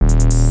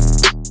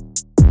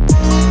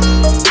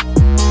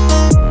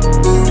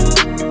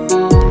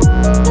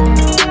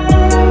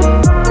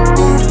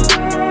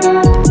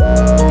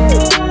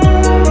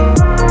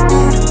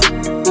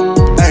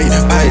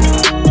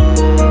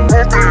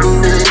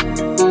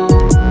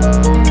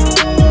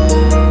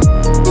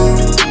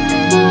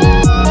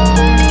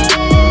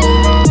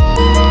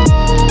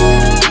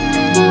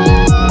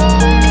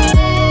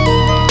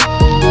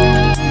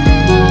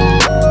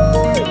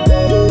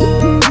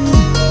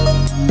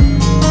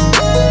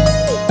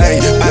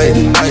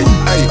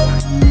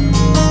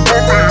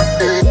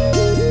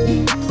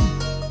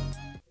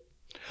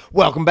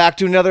Welcome back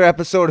to another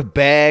episode of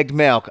Bagged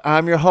Milk.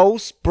 I'm your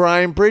host,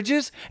 Brian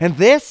Bridges, and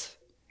this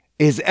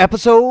is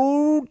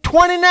episode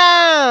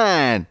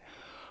 29.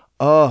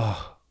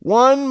 Oh,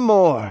 one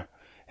more,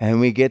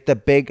 and we get the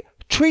big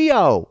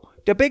trio.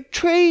 The big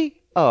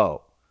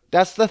tree-o.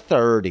 That's the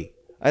 30.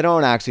 I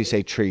don't actually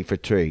say tree for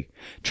tree.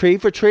 Tree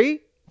for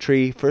tree,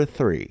 tree for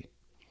three.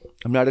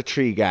 I'm not a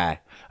tree guy.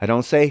 I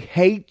don't say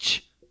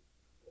H,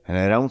 and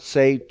I don't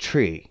say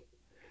tree.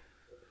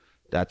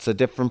 That's a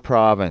different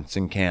province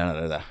in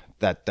Canada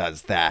that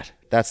does that.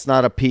 That's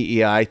not a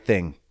PEI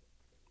thing.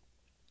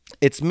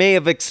 It may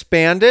have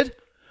expanded,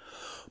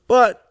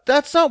 but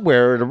that's not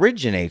where it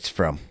originates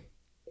from.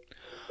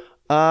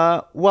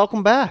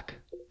 Welcome back.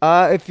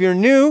 If you're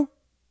new,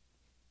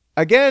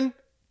 again,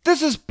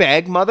 this is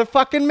Bag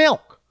Motherfucking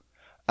Milk.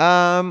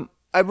 I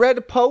read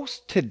a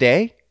post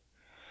today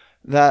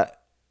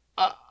that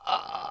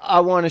I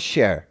want to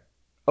share.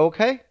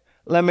 Okay?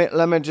 Let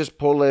me just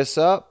pull this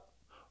up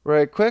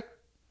right quick.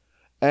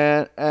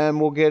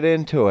 And we'll get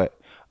into it.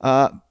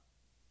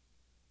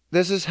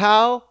 This is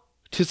how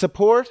to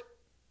support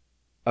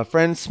a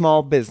friend's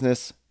small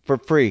business for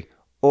free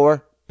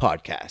or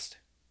podcast.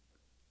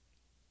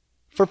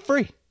 For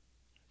free.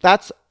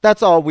 That's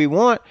all we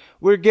want.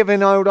 We're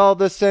giving out all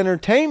this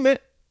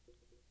entertainment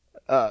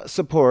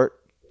support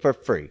for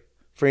free.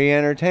 Free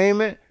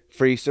entertainment,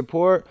 free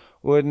support.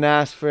 Wouldn't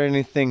ask for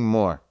anything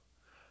more.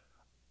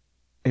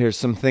 Here's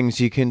some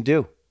things you can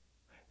do.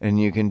 And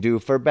you can do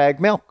for Bag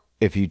Milk.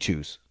 If you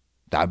choose.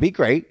 That'd be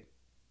great.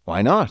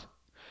 Why not?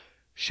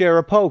 Share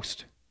a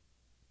post.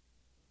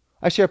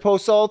 I share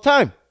posts all the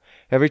time.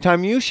 Every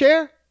time you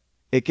share,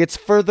 it gets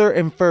further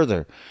and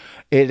further.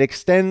 It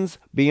extends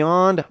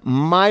beyond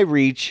my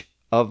reach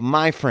of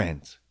my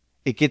friends.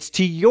 It gets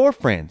to your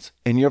friends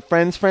and your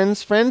friends'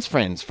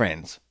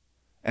 friends.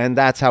 And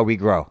that's how we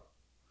grow.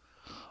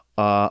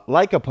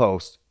 Like a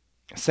post.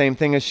 Same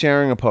thing as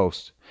sharing a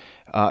post.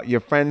 Your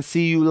friends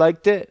see you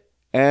liked it,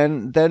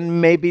 and then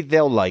maybe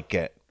they'll like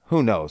it.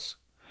 Who knows?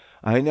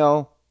 I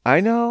know.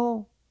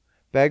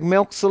 Bag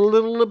Milk's a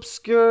little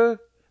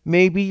obscure.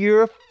 Maybe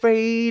you're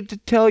afraid to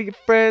tell your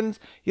friends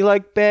you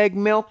like Bag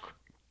Milk.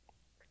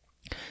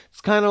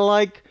 It's kind of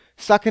like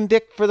sucking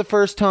dick for the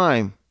first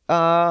time.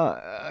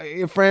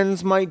 Your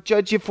friends might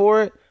judge you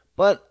for it,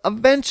 but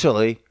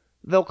eventually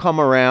they'll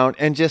come around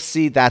and just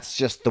see that's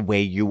just the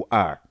way you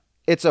are.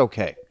 It's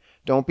okay.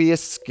 Don't be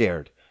as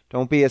scared.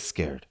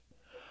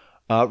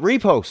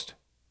 Repost.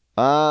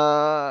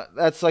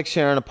 That's like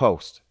sharing a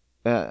post.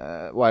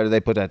 Why do they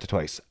put that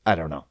twice? I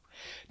don't know.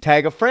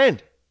 Tag a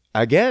friend.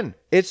 Again,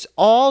 it's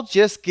all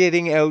just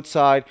getting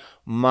outside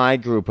my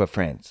group of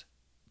friends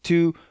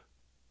to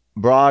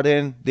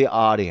broaden the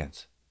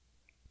audience.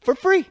 For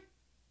free.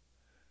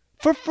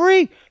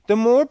 The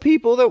more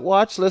people that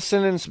watch,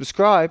 listen, and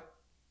subscribe,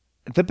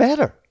 the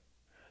better.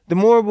 The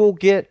more we'll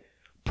get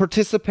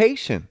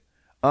participation.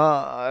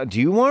 Do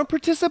you want to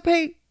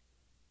participate?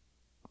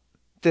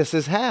 This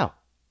is how.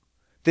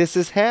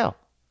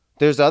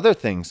 There's other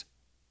things.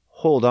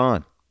 Hold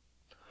on.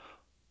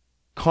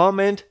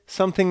 Comment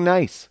something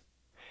nice.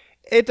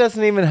 It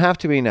doesn't even have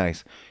to be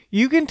nice.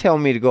 You can tell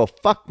me to go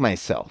fuck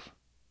myself.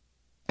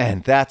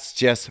 And that's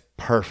just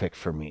perfect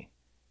for me.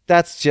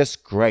 That's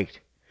just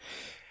great.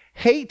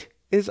 Hate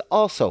is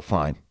also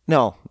fine.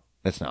 No,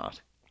 it's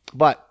not.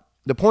 But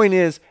the point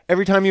is,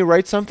 every time you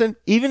write something,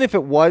 even if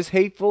it was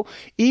hateful,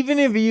 even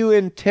if you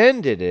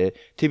intended it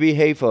to be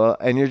hateful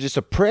and you're just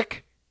a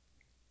prick,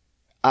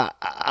 a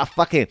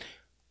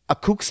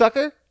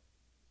kooksucker?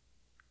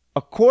 A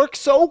cork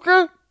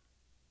soaker?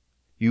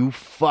 You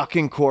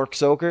fucking cork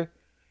soaker.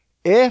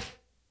 If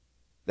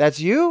that's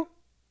you,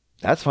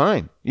 that's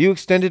fine. You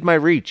extended my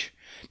reach.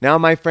 Now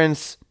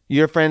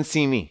your friends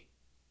see me.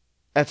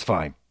 That's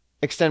fine.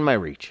 Extend my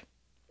reach.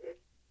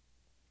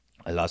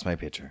 I lost my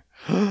picture.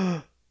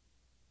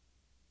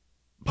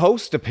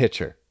 Post a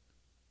picture.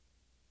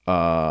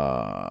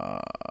 I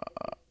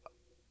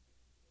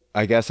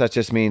guess that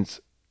just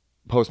means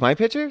post my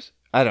pictures?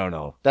 I don't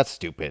know. That's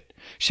stupid.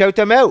 Shout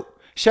them out.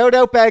 Shout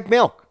out Bag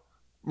Milk.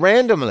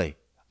 Randomly.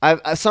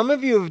 Some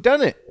of you have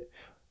done it.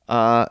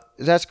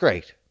 That's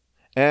great.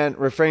 And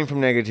refrain from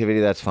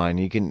negativity. That's fine.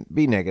 You can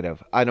be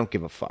negative. I don't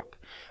give a fuck.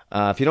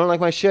 If you don't like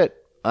my shit,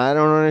 I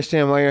don't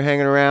understand why you're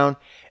hanging around.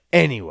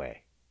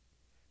 Anyway,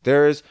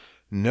 there's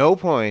no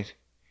point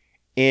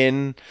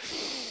in...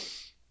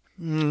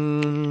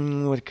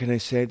 what can I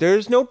say?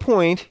 There's no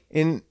point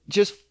in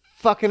just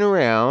fucking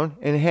around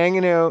and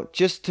hanging out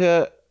just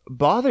to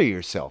bother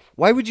yourself.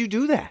 Why would you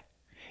do that?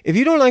 If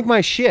you don't like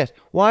my shit,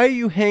 why are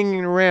you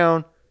hanging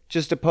around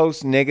just to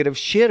post negative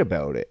shit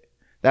about it?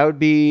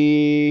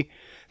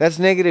 That's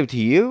negative to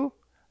you,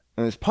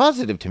 and it's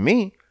positive to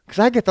me, because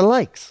I get the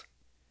likes.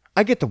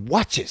 I get the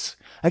watches.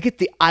 I get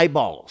the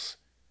eyeballs.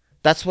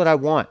 That's what I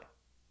want.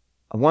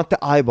 I want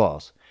the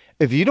eyeballs.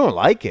 If you don't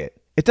like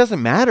it, it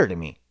doesn't matter to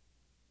me.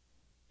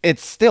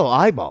 It's still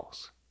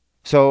eyeballs.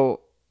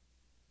 So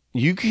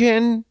you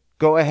can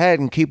go ahead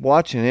and keep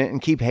watching it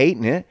and keep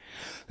hating it.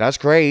 That's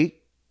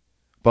great.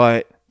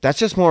 But that's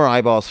just more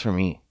eyeballs for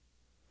me.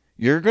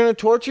 You're going to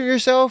torture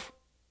yourself?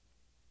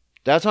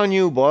 That's on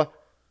you, boy.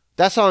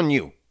 That's on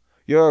you.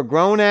 You're a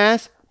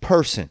grown-ass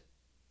person.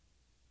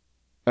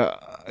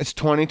 It's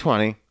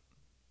 2020.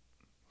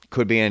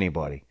 Could be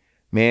anybody.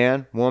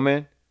 Man,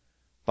 woman,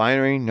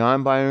 binary,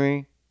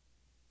 non-binary,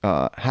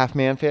 half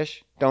man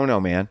fish. Don't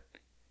know, man.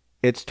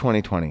 It's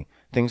 2020.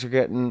 Things are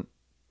getting a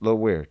little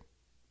weird.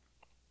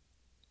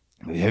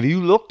 Have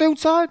you looked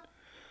outside?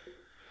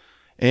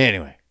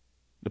 Anyway,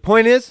 the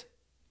point is,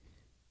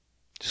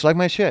 just like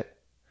my shit.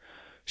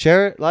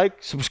 Share it,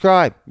 like,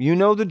 subscribe. You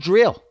know the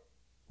drill.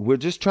 We're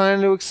just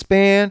trying to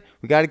expand.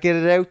 We got to get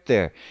it out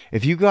there.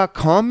 If you got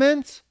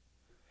comments,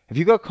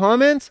 leave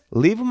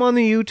them on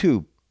the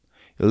YouTube.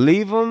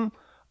 Leave them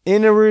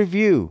in a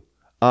review.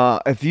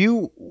 If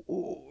you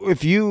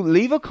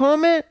leave a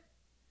comment,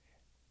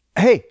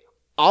 hey,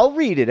 I'll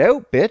read it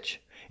out, bitch.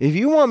 If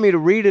you want me to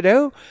read it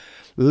out,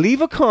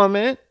 leave a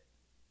comment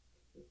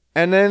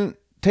and then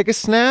take a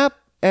snap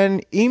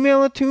and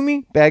email it to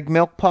me,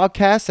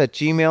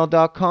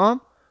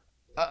 bagmilkpodcast@gmail.com.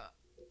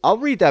 I'll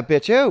read that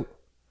bitch out.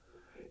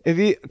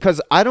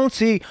 Because I don't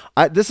see,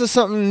 this is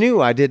something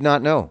new I did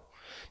not know.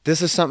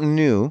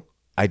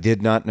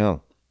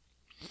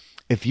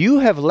 If you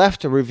have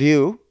left a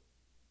review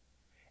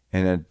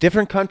in a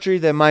different country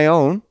than my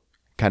own,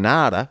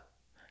 Canada,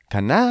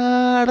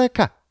 I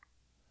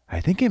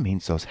think it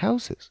means those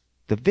houses,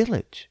 the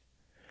village.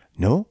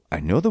 No, I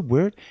know the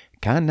word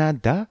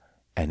Canada,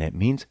 and it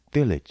means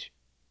village.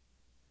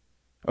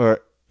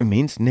 Or it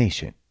means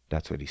nation.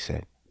 That's what he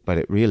said. But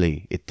it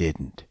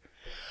didn't.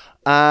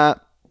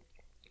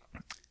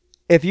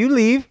 If you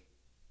leave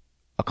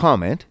a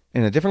comment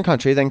in a different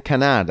country than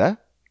Canada,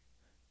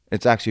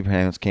 it's actually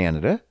pronounced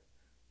Canada,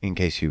 in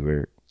case you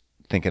were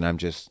thinking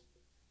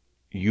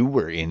you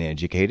were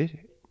uneducated.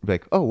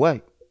 Like, oh,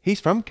 wait,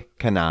 he's from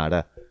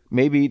Canada.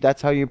 Maybe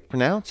that's how you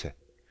pronounce it.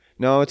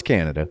 No, it's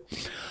Canada.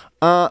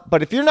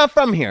 But if you're not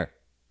from here,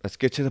 let's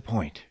get to the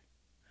point.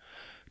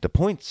 The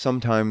point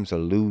sometimes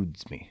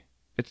eludes me.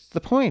 It's the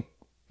point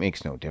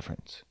makes no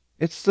difference.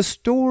 It's the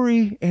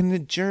story and the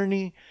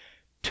journey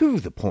to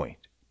the point,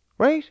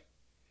 right?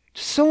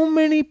 So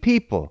many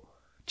people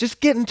just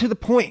getting to the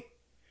point.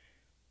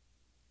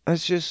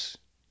 Let's just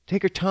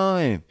take our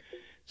time,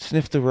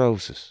 sniff the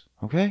roses,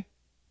 okay?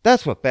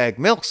 That's what Bag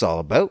Milk's all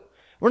about.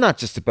 We're not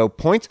just about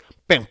points.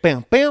 Bam,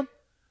 bam, bam.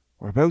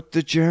 We're about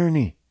the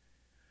journey.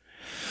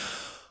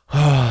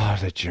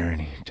 The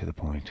journey to the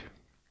point.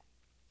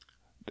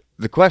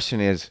 The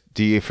question is,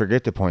 do you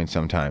forget the point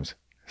sometimes?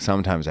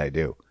 Sometimes I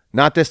do.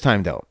 Not this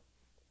time, though.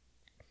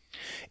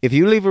 If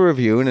you leave a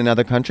review in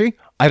another country,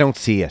 I don't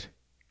see it.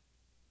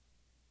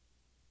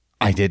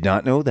 I did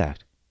not know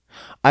that.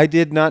 I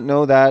did not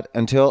know that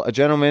until a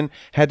gentleman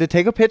had to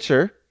take a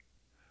picture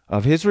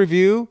of his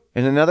review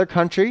in another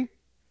country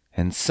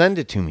and send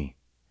it to me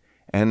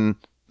and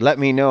let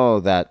me know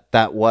that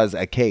that was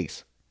a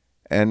case.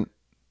 And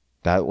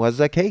that was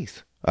a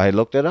case. I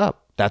looked it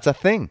up. That's a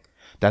thing.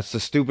 That's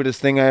the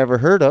stupidest thing I ever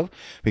heard of,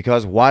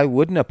 because why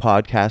wouldn't a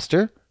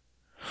podcaster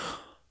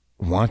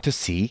want to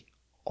see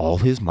all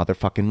his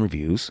motherfucking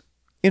reviews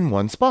in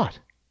one spot?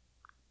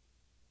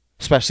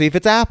 Especially if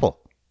it's Apple.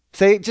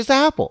 Say just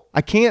Apple.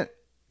 I can't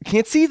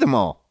see them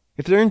all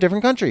if they're in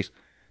different countries.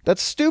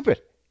 That's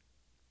stupid.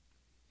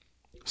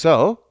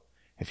 So,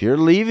 if you're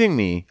leaving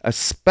me,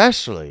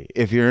 especially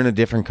if you're in a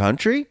different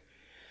country,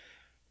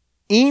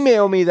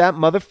 email me that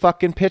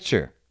motherfucking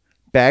picture.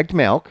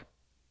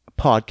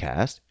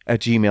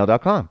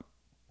 baggedmilkpodcast@gmail.com.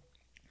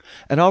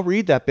 And I'll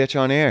read that bitch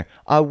on air.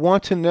 I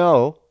want to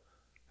know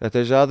that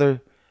there's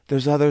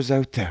others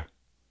out there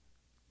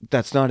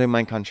that's not in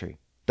my country.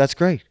 That's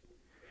great.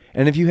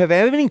 And if you have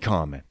any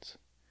comments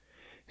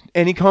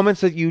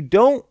that you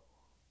don't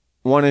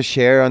want to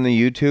share on the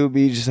YouTube,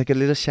 you're just like a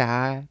little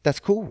shy, that's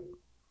cool.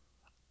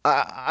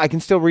 I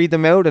can still read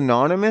them out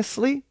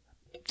anonymously.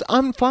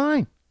 I'm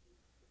fine.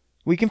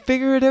 We can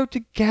figure it out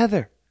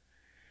together.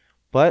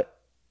 But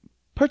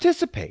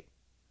participate.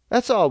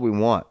 That's all we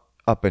want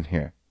up in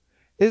here,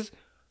 is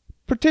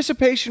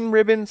participation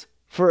ribbons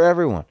for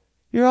everyone.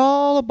 You're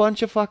all a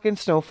bunch of fucking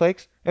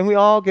snowflakes, and we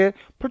all get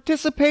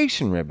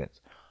participation ribbons.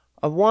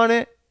 I want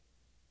it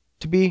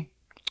to be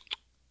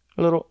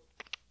a little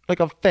like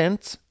a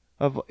fence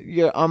of,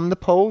 I'm the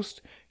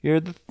post, you're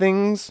the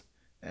things,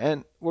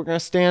 and we're going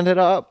to stand it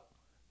up.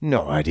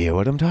 No idea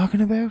what I'm talking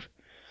about.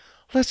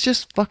 Let's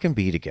just fucking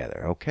be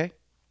together, okay?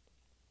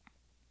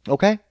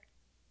 Okay?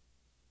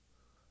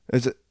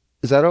 Is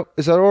that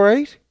all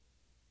right?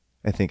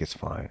 I think it's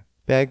fine.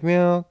 Bag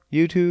Milk,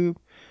 YouTube,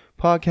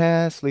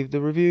 podcast, leave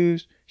the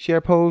reviews,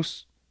 share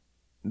posts,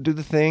 do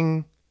the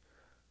thing.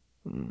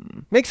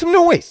 Make some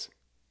noise.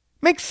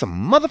 Make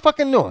some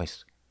motherfucking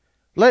noise.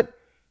 Let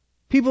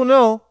people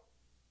know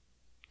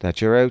that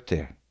you're out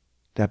there.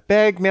 That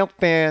Bag Milk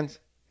fans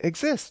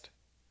exist.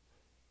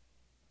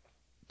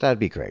 That'd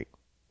be great.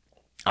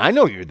 I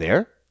know you're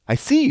there. I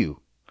see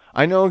you.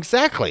 I know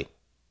exactly.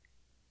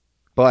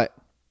 But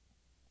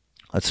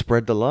let's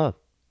spread the love.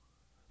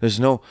 This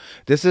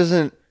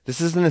isn't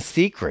a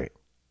secret.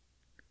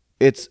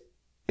 It's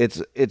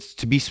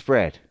to be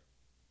spread.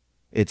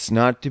 It's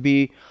not to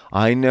be,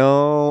 I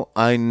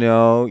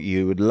know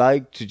you would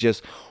like to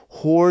just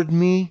hoard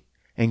me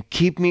and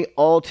keep me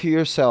all to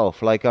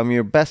yourself like I'm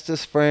your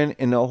bestest friend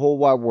in the whole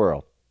wide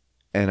world.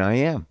 And I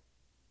am.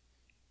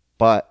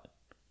 But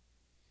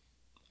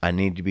I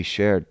need to be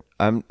shared.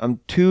 I'm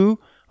too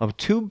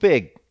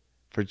big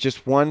for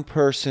just one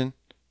person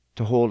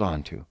to hold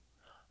on to.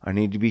 I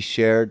need to be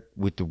shared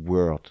with the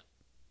world.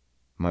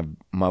 My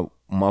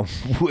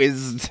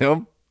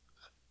wisdom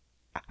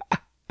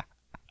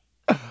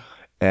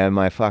and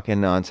my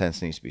fucking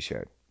nonsense needs to be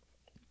shared.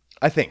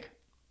 I think.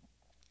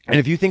 And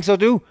if you think so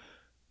too,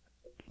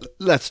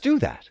 let's do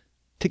that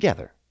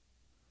together.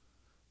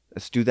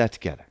 Let's do that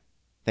together.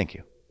 Thank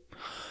you.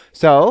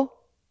 So,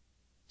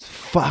 it's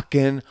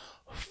fucking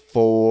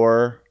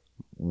 4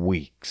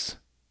 weeks.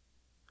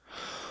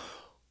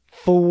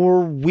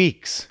 4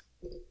 weeks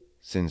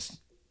since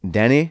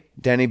Queen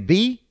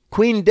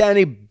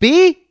Danny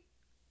B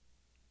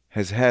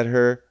has had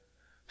her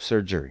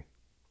surgery.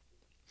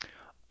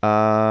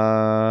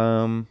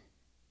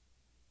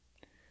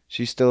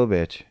 She's still a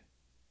bitch.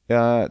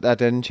 That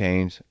didn't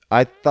change.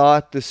 I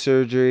thought the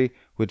surgery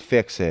would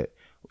fix it.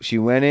 She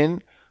went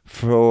in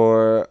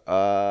for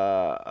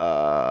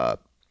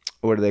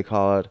what do they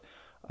call it?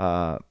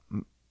 A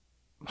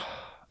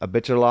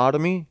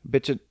bitchalotomy?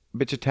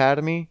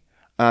 Bitchatomy?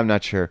 I'm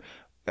not sure.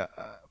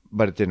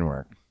 But it didn't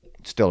work.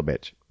 Still a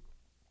bitch.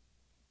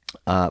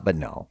 But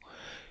no.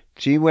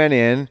 She went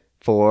in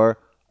for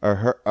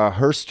a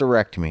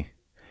hysterectomy.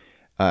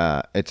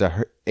 It's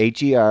a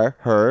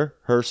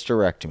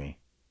hysterectomy.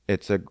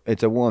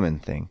 It's a woman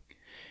thing.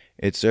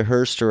 It's a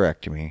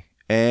hysterectomy.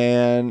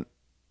 And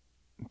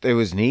it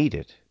was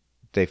needed.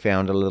 They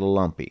found a little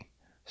lumpy.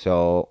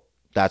 So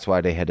that's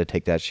why they had to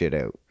take that shit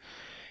out.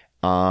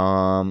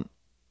 I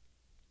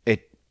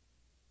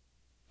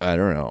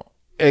don't know.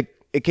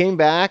 It came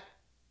back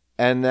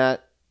and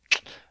it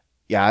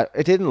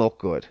didn't look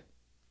good.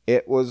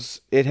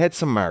 It had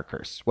some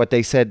markers. What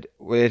they said,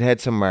 it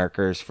had some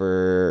markers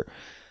for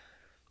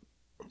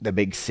the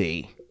big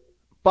C.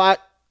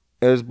 But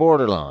it was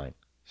borderline.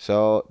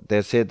 So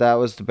they said that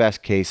was the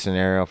best case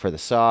scenario for the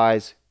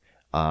size.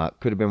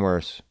 Could have been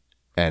worse.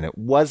 And it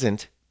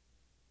wasn't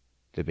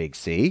the big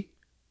C,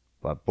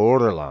 but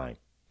borderline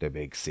the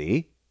big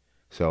C.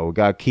 So we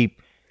got to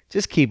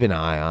keep an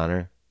eye on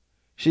her.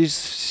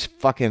 She's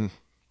fucking...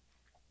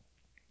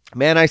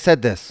 Man, I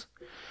said this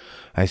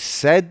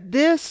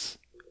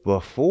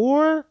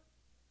before,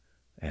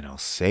 and I'll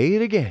say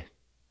it again.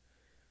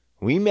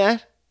 We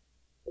met,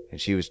 and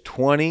she was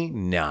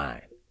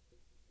 29.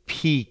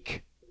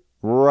 Peak,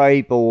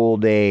 ripe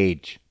old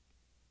age.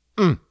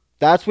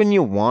 That's when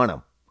you want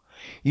them.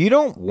 You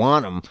don't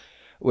want them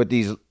with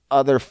these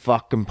other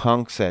fucking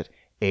punks at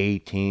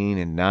 18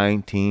 and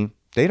 19.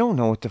 They don't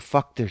know what the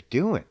fuck they're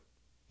doing.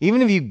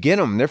 Even if you get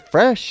them, they're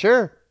fresh,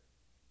 sure.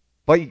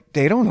 But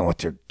they don't know what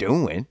they're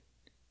doing.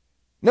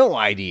 No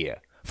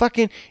idea.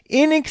 Fucking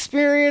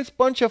inexperienced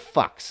bunch of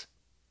fucks.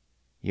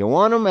 You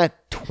want them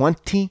at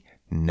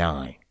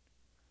 29.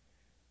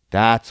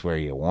 That's where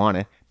you want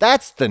it.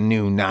 That's the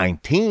new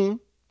 19.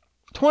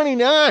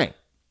 29.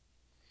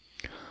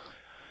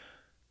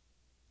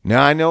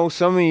 Now, I know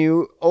some of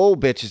you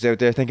old bitches out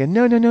there thinking,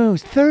 no,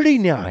 it's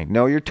 39.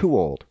 No, you're too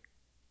old.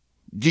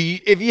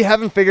 If you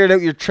haven't figured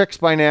out your tricks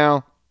by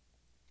now,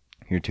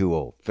 you're too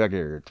old.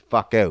 Figure it the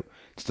fuck out.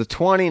 It's the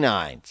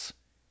 29s.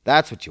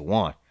 That's what you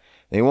want.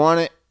 They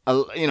want it,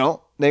 they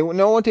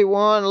know what they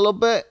want a little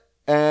bit,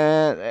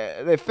 and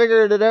they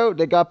figured it out.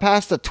 They got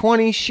past the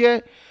 20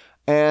 shit,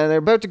 and they're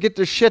about to get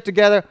their shit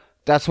together.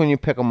 That's when you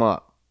pick them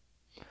up.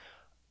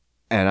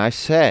 And I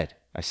said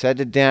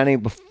to Danny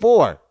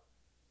before,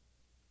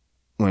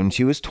 when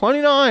she was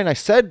 29, I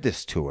said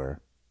this to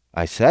her.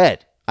 I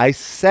said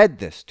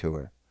this to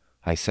her.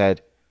 I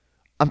said,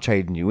 I'm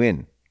trading you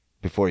in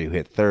before you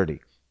hit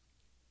 30.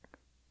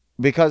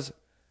 Because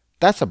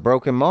that's a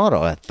broken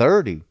model at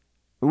 30.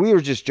 We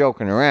were just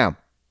joking around.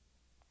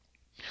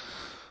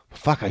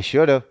 Fuck, I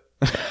should have.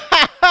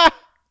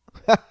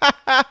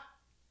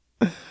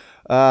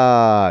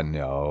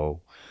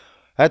 No.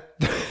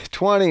 At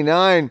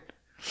 29,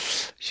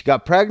 she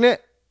got pregnant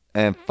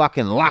and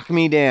fucking locked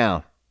me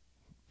down.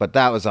 But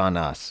that was on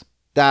us.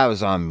 That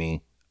was on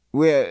me.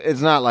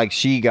 It's not like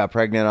she got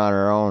pregnant on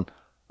her own.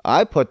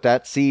 I put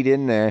that seed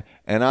in there,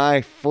 and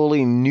I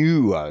fully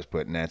knew I was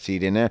putting that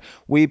seed in there.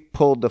 We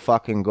pulled the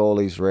fucking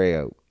goalie's ray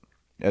out.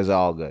 It was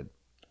all good.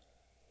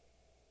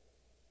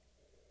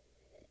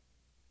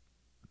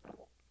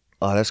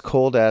 Oh, that's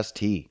cold-ass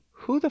tea.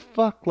 Who the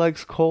fuck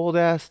likes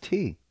cold-ass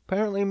tea?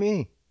 Apparently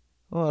me.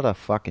 What a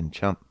fucking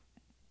chump.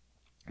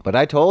 But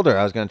I told her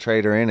I was going to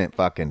trade her in at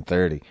fucking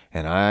 30,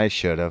 and I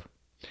should have.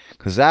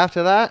 Because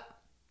after that,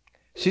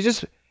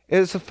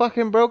 it's a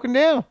fucking broken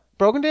down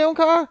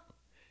car.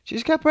 She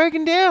just kept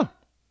breaking down.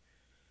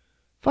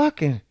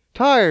 Fucking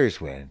tires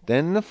went.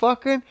 Then the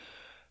fucking,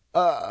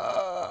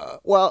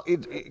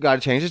 you got to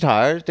change the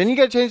tires. Then you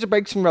got to change the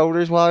brakes and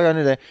rotors while you're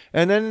under there.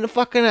 And then the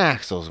fucking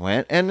axles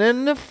went. And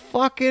then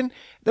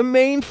the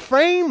main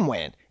frame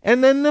went.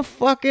 And then the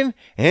fucking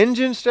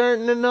engine's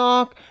starting to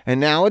knock, and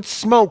now it's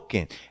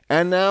smoking,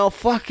 and now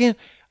fucking,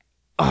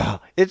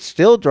 it's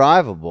still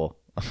drivable.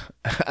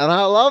 And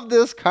I love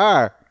this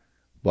car,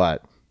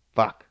 but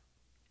fuck.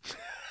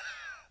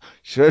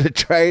 Should have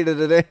traded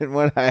it in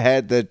when I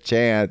had the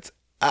chance.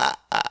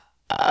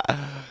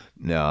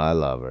 No, I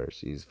love her.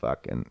 She's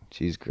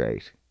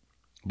great.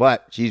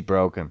 But she's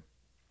broken.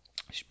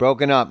 She's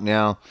broken up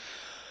now.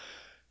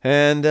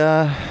 And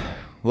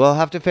we'll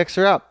have to fix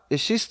her up.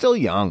 She's still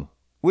young.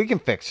 We can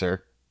fix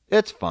her.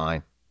 It's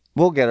fine.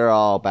 We'll get her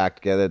all back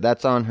together.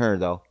 That's on her,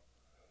 though.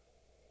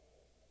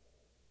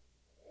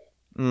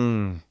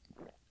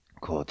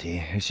 Cool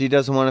tea. If she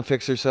doesn't want to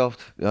fix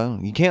herself,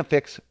 you can't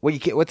fix. Well,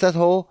 you can't. What's that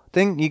whole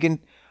thing? You can.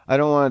 I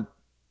don't want.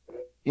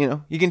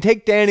 You can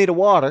take Danny to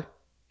water,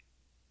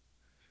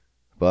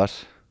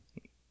 but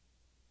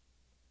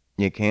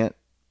you can't.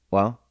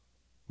 Well,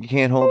 you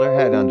can't hold her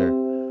head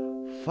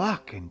under.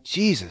 Fucking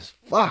Jesus,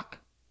 fuck.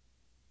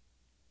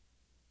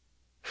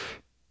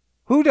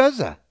 Who does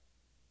that?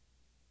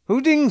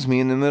 Who dings me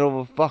in the middle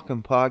of a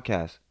fucking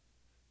podcast?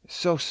 It's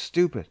so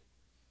stupid.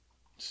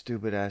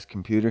 Stupid ass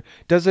computer.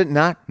 Does it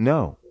not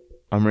know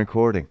I'm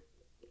recording?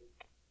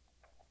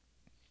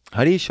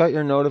 How do you shut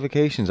your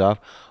notifications off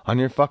on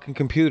your fucking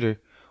computer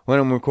when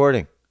I'm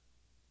recording?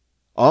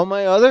 All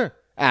my other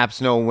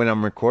apps know when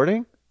I'm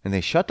recording, and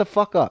they shut the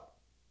fuck up.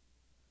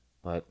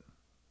 But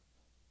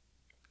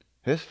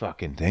this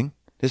fucking thing,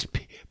 this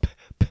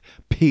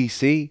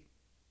PC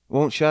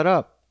won't shut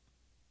up.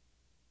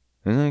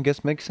 And I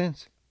guess makes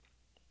sense.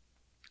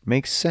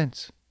 Makes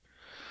sense.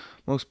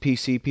 Most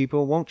PC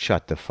people won't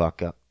shut the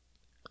fuck up.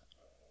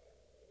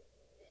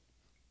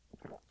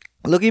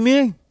 Look at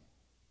me.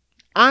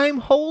 I'm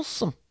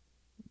wholesome.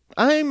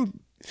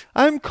 I'm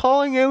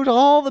calling out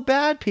all the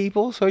bad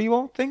people so you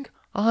won't think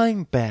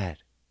I'm bad.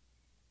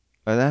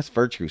 Well, that's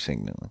virtue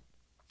signaling.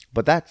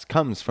 But that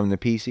comes from the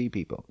PC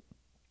people.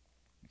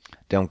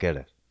 Don't get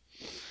it.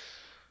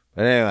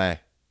 But anyway,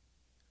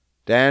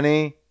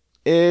 Danny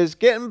is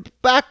getting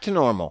back to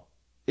normal.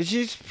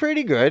 She's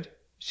pretty good.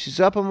 She's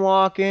up and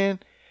walking.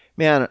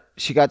 Man,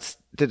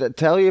 did I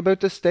tell you about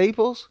the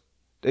staples?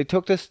 They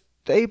took the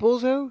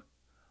staples out?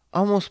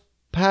 Almost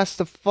passed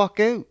the fuck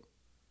out.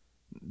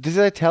 Did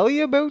I tell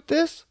you about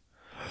this?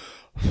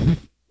 Okay,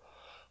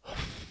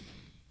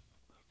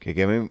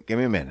 give me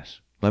a minute.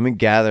 Let me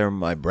gather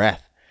my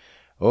breath.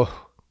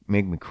 Oh,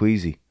 make me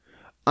queasy.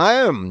 I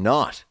am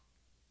not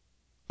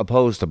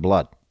opposed to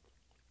blood.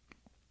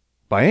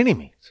 By any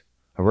means.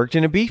 I worked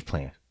in a beef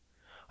plant.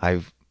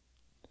 I've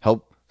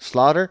helped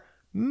slaughter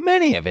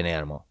many of an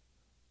animal.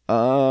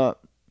 I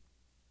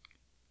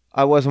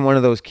wasn't one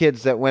of those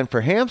kids that went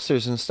for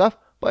hamsters and stuff,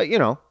 but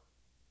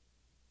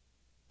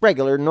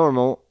regular,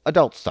 normal,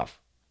 adult stuff.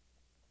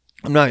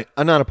 I'm not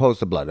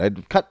opposed to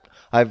blood.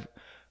 I've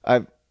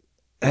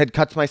had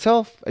cuts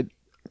myself. I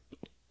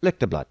licked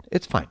the blood.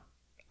 It's fine.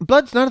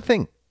 Blood's not a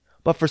thing.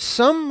 But for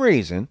some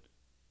reason,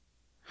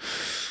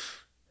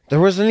 there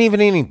wasn't even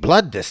any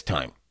blood this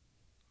time.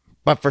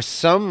 But for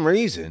some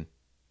reason,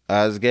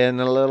 I was getting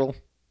a little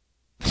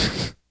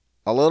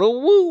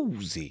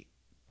woozy.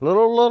 A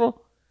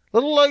little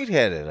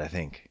lightheaded, I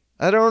think.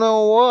 I don't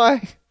know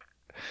why.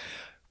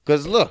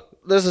 Because look,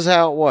 this is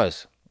how it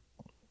was.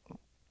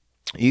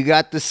 You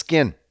got the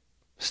skin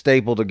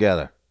stapled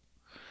together.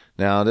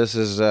 Now, this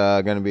is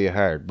going to be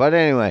hard. But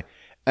anyway,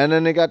 and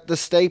then they got the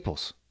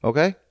staples,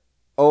 okay?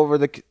 Over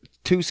the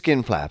two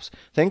skin flaps.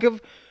 Think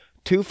of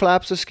two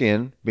flaps of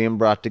skin being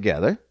brought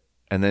together,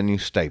 and then you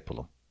staple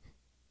them.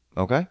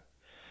 Okay?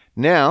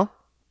 Now,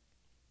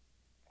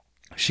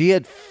 she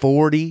had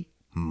 40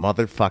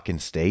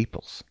 motherfucking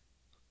staples.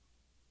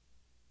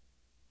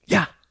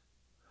 Yeah.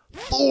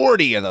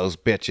 40 of those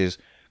bitches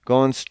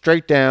going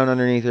straight down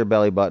underneath her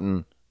belly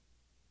button.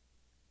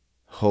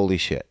 Holy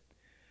shit.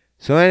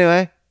 So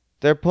anyway,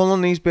 they're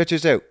pulling these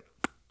bitches out.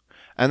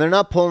 And they're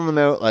not pulling them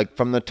out like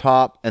from the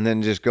top and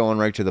then just going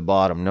right to the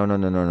bottom. No.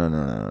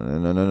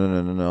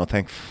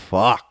 Thank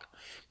fuck.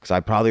 Because I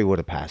probably would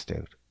have passed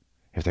out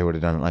if they would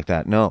have done it like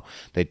that. No,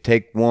 they'd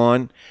take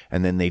one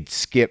and then they'd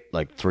skip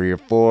like 3 or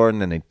 4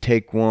 and then they'd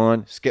take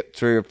one, skip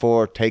 3 or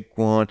 4, take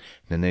one,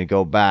 and then they'd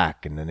go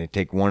back and then they'd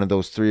take one of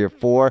those 3 or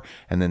 4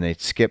 and then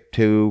they'd skip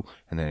 2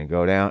 and then they'd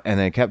go down and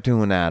they kept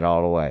doing that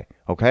all the way.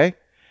 Okay?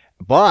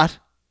 But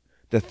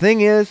the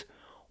thing is,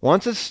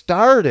 once it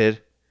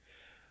started,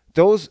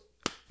 those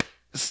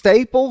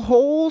staple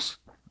holes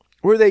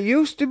where they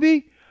used to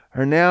be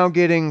are now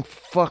getting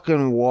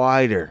fucking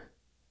wider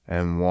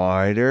and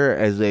wider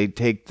as they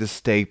take the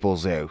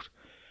staples out.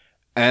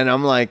 And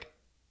I'm like,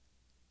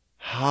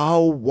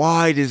 how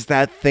wide is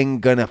that thing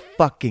gonna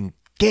fucking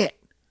get?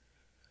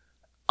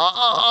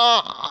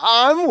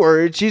 I'm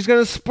worried she's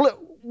gonna split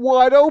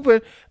wide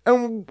open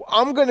and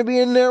I'm gonna be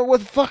in there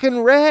with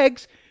fucking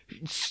rags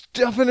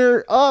stuffing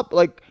her up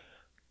like,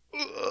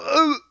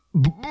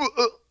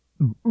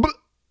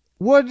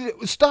 what?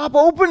 Stop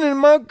opening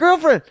my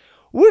girlfriend.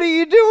 What are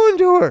you doing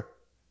to her?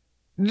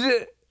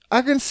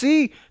 I can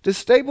see the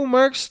staple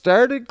marks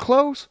started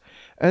close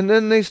And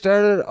then they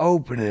started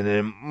opening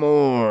it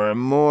more and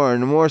more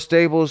and more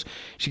staples.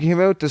 She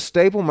came out, the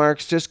staple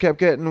marks just kept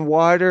getting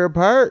wider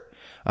apart.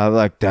 I'm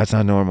like, that's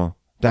not normal.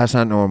 That's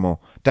not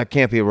normal. That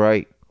can't be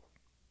right.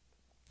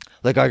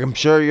 Like, I'm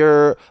sure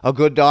you're a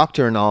good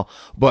doctor and all,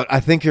 but I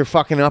think you're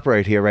fucking up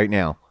right here right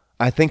now.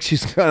 I think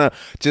she's gonna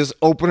just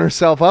open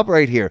herself up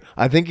right here.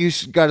 I think you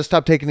got to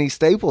stop taking these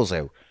staples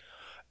out.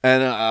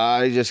 And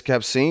I just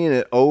kept seeing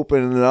it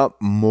opening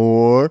up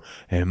more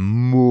and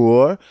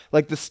more.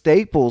 Like the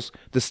staples,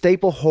 the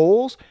staple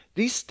holes,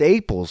 these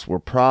staples were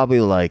probably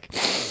like,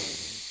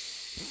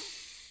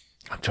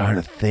 I'm trying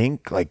to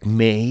think, like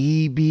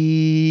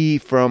maybe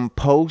from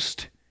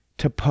post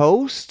to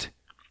post,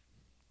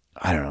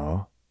 I don't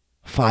know,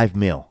 5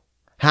 mil,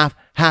 half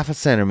a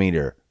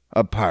centimeter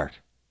apart.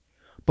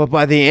 But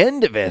by the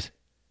end of it,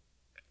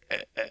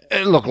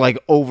 it looked like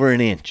over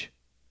an inch.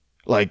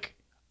 Like,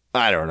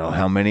 I don't know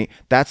how many.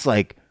 That's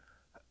like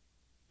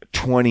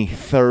 20,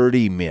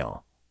 30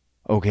 mil.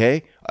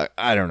 Okay?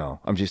 I don't know.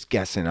 I'm just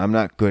guessing. I'm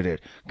not good at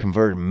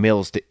converting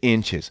mils to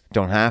inches.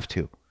 Don't have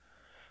to.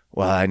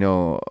 Well, I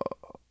know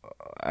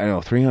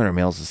 300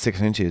 mils is 6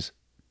 inches.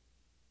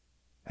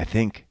 I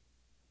think.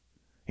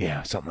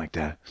 Yeah, something like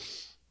that.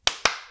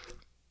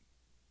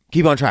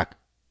 Keep on track.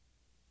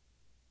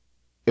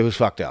 It was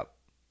fucked up.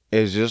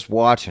 It was just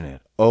watching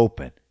it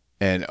open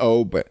and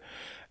open.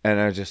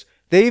 And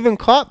they even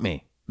caught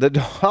me. The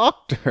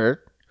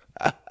doctor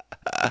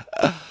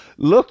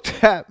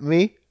looked at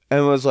me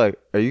and was like,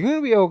 are you going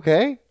to be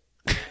okay?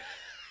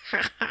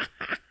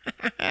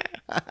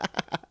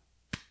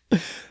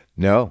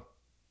 No,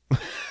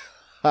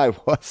 I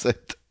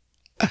wasn't.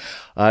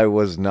 I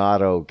was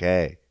not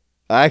okay.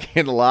 I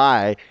can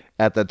lie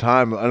at the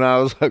time. And I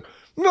was like,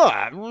 no,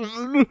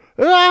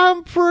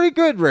 I'm pretty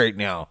good right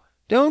now.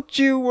 Don't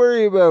you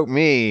worry about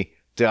me,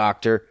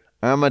 doctor.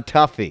 I'm a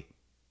toughie.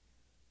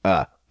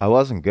 I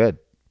wasn't good.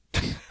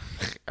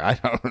 I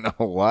don't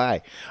know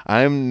why.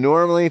 I'm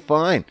normally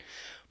fine.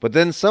 But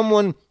then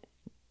someone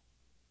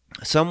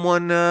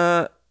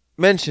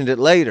mentioned it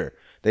later.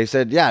 They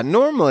said, yeah,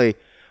 normally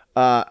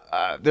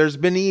there's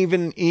been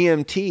even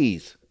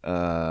EMTs,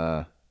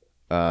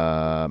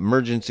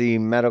 emergency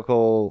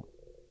medical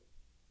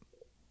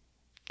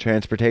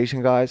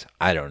transportation guys.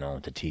 I don't know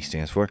what the T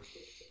stands for.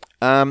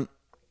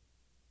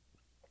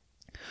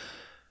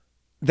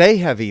 They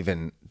have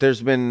even,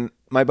 there's been,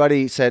 my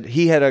buddy said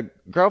he had a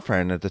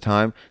girlfriend at the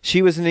time.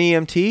 She was an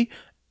EMT.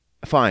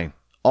 Fine.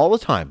 All the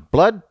time.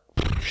 Blood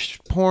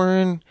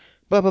pouring,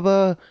 blah, blah,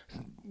 blah.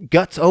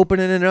 Guts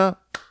opening it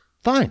up.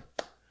 Fine.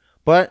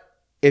 But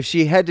if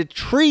she had to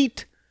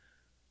treat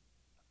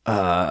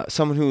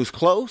someone who was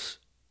close,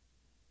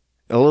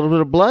 a little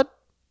bit of blood,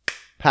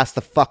 pass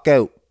the fuck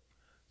out.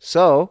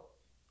 So,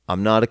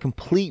 I'm not a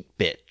complete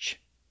bitch.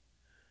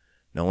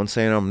 No one's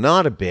saying I'm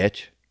not a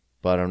bitch,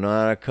 but I'm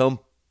not a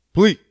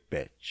complete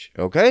bitch,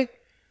 okay?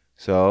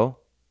 So,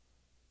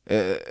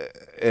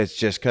 it's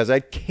just because I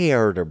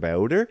cared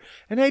about her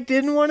and I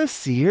didn't want to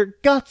see her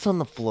guts on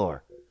the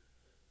floor.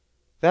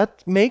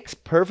 That makes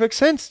perfect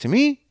sense to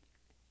me.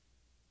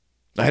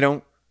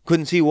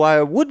 Couldn't see why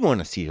I would want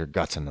to see her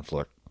guts on the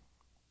floor.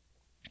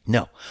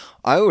 No,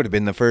 I would have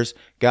been the first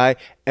guy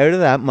out of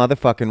that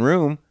motherfucking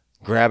room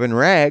grabbing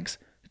rags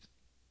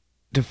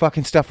to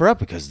fucking stuff her up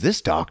because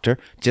this doctor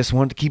just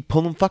wanted to keep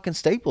pulling fucking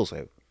staples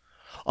out.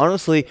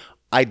 Honestly,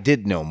 I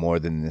did know more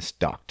than this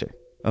doctor.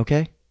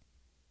 Okay?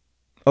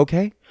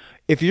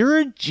 If you're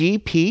a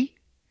GP,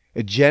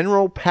 a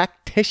general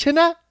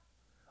practitioner,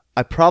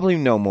 I probably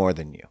know more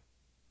than you.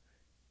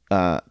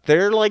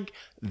 They're like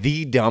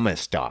the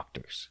dumbest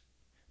doctors.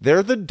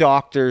 They're the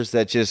doctors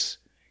that just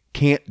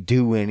can't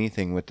do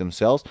anything with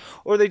themselves,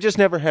 or they just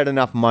never had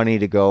enough money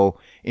to go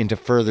into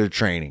further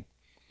training.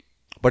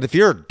 But if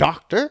you're a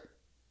doctor,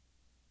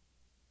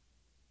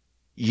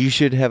 you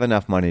should have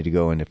enough money to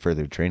go into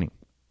further training.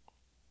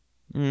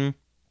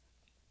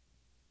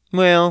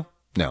 Well,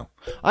 no.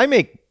 I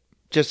make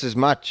just as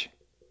much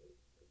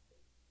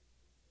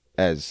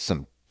as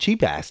some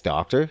cheap-ass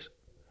doctors,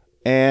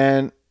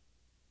 and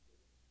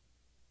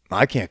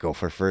I can't go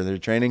for further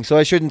training, so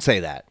I shouldn't say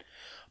that.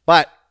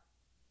 But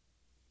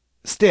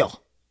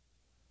still,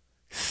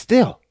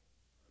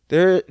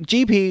 their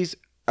GPs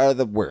are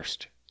the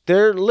worst.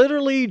 They're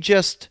literally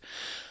just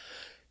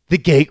the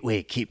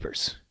gateway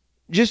keepers.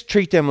 Just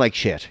treat them like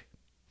shit.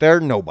 They're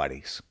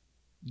nobodies.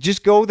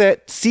 Just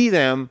see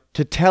them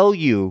to tell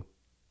you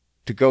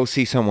to go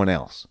see someone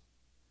else.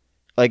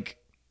 Like,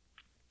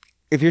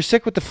 if you're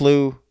sick with the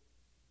flu,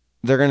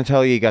 they're going to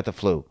tell you got the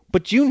flu.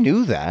 But you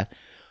knew that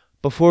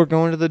before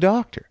going to the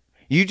doctor.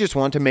 You just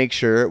want to make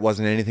sure it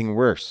wasn't anything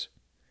worse.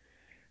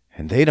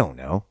 And they don't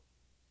know.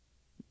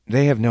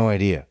 They have no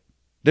idea.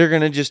 They're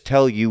going to just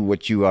tell you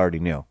what you already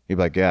know. You're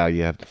like, yeah,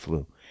 you have the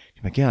flu.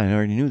 You're like, yeah, I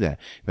already knew that.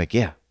 You're like,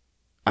 yeah,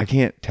 I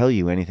can't tell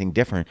you anything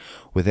different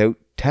without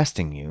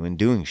testing you and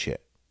doing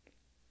shit.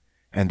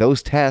 And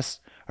those tests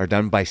are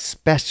done by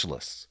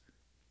specialists.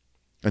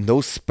 And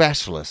those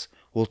specialists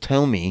will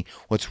tell me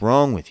what's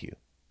wrong with you.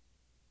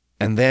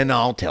 And then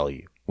I'll tell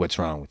you what's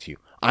wrong with you.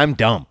 I'm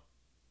dumb.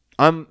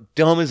 I'm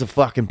dumb as a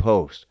fucking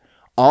post.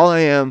 All I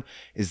am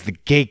is the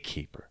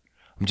gatekeeper.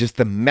 I'm just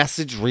the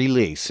message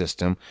relay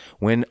system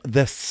when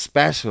the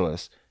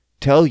specialists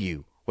tell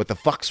you what the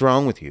fuck's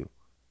wrong with you.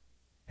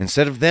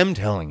 Instead of them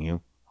telling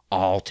you,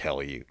 I'll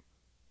tell you,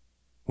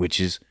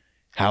 which is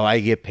how I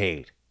get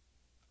paid.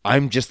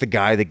 I'm just the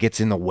guy that gets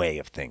in the way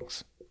of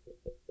things.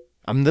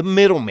 I'm the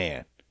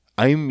middleman.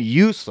 I'm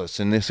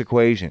useless in this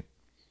equation.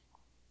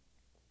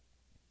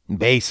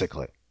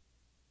 Basically.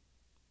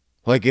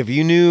 Like if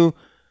you knew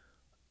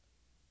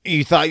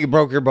you thought you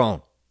broke your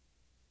bone,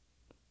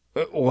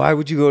 why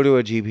would you go to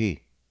a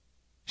GP?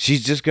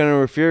 She's just going to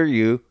refer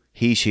you,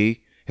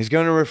 she is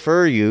going to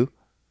refer you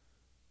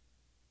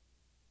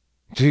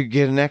to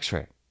get an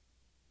x-ray.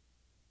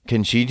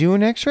 Can she do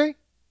an x-ray?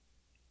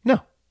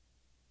 No.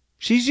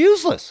 She's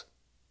useless.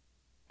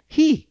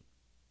 I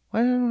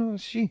don't know,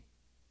 she.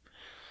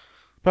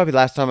 Probably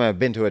last time I've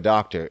been to a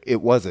doctor,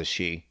 it was a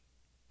she.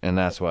 And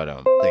that's what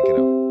I'm thinking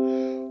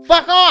of.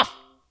 Fuck off!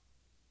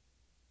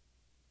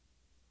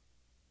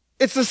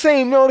 It's the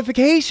same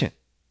notification.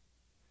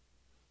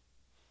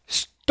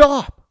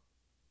 Stop.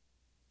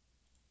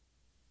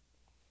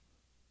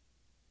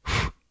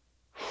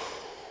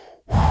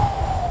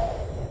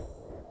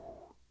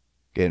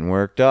 Getting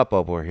worked up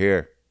over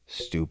here.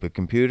 Stupid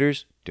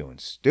computers doing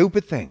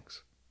stupid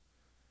things.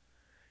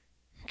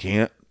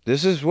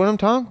 This is what I'm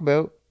talking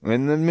about.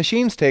 When the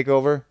machines take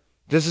over,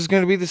 this is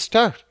going to be the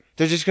start.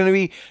 They're just going to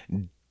be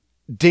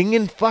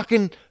dinging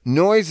fucking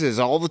noises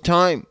all the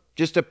time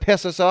just to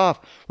piss us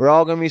off. We're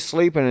all going to be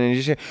sleeping and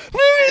you just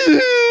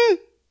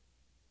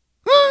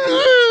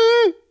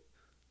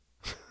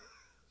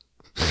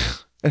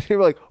and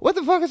you're like, what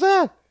the fuck is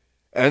that?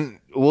 And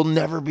we'll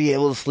never be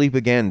able to sleep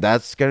again.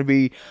 That's going to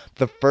be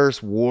the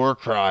first war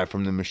cry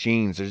from the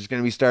machines. They're just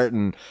going to be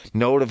starting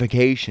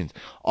notifications.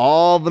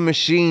 All the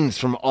machines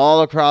from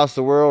all across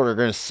the world are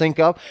going to sync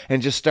up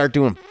and just start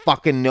doing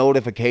fucking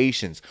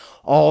notifications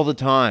all the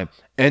time.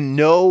 And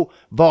no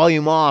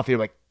volume off. You're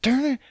like,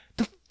 turn it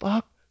the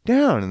fuck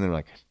down. And they're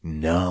like,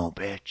 no,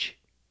 bitch.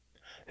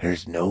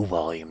 There's no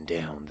volume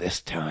down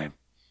this time.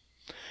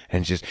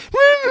 And just...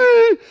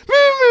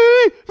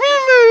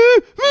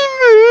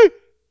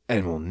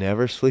 and we'll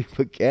never sleep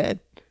again.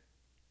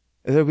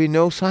 There'll be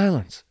no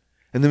silence.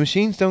 And the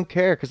machines don't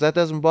care because that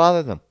doesn't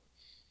bother them.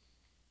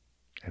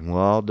 And we'll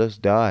all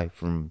just die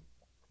from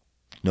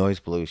noise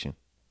pollution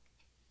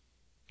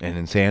and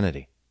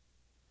insanity.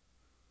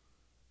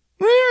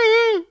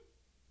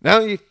 Now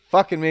you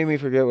fucking made me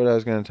forget what I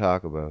was going to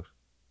talk about.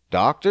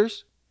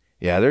 Doctors?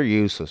 Yeah, they're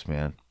useless,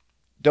 man.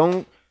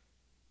 Don't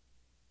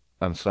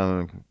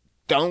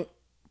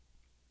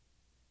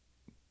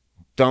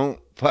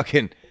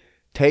fucking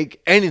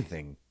take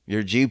anything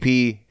your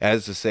GP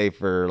has to say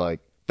for, like,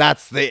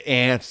 that's the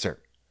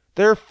answer.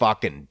 They're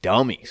fucking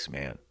dummies,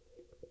 man.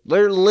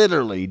 They're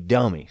literally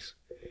dummies.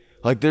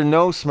 Like, they're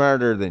no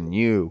smarter than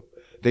you.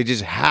 They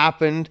just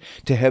happened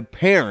to have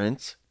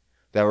parents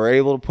that were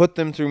able to put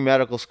them through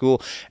medical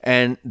school,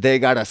 and they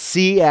got a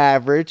C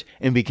average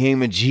and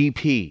became a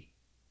GP.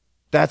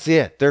 That's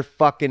it. They're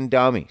fucking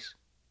dummies.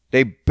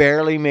 They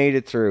barely made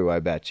it through, I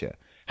bet you.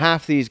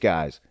 Half these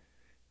guys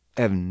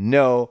have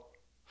no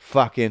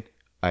fucking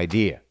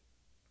idea.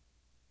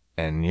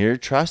 And you're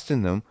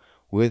trusting them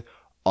with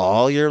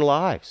all your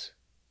lives.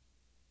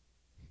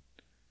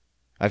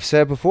 I've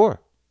said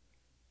before,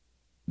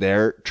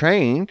 they're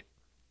trained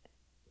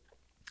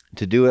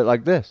to do it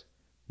like this.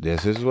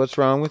 This is what's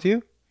wrong with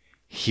you.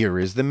 Here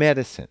is the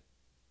medicine.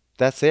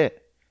 That's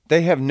it.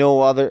 They have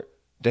no other...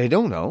 They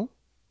don't know.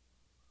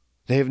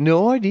 They have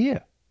no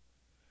idea.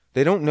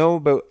 They don't know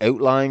about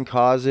outlying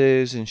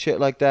causes and shit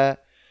like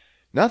that.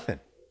 Nothing.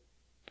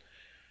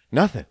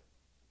 Nothing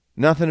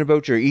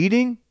about your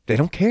eating. They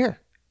don't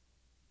care.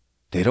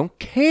 They don't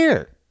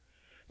care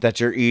that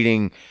you're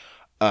eating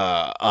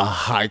a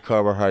high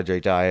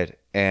carbohydrate diet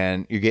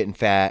and you're getting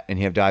fat and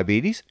you have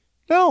diabetes.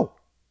 No.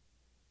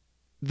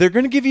 They're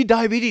going to give you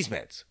diabetes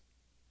meds.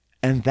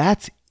 And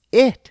that's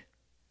it.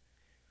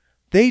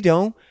 They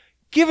don't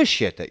give a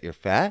shit that you're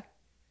fat.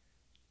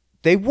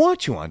 They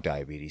want you on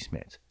diabetes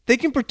meds. They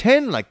can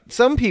pretend like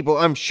some people,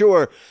 I'm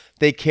sure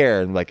they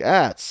care and like,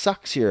 it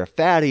sucks you're a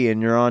fatty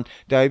and you're on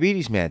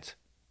diabetes meds.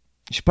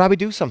 You should probably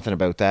do something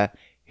about that.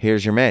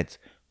 Here's your meds.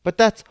 But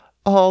that's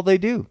all they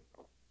do.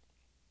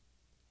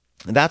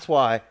 And that's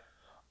why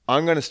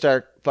I'm going to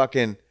start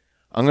seeing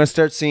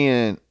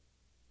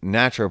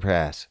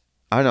naturopaths.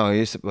 I know,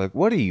 you're like,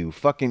 what are you,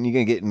 fucking, you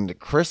going to get into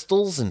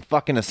crystals and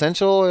fucking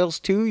essential oils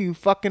too, you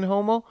fucking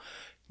homo?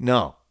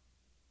 No.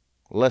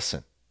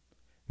 Listen.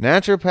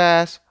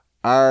 Naturopaths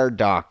are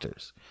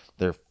doctors.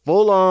 They're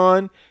full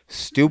on,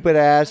 stupid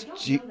ass. I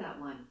don't know that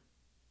one.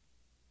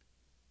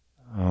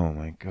 Oh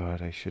my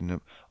God, I shouldn't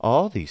have.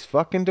 All these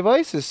fucking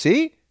devices,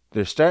 see?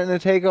 They're starting to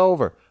take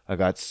over. I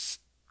got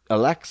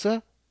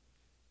Alexa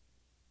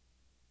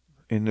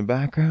in the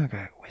background. I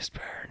got to whisper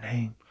her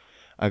name.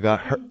 I got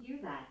her. didn't hear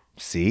that.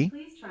 See?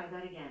 Please try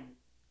that again.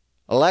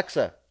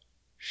 Alexa,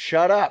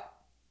 shut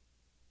up.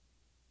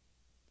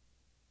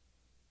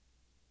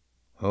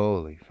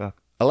 Holy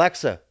fuck.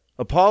 Alexa,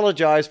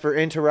 Apologize for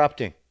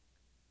interrupting.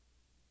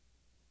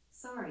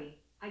 Sorry,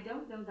 I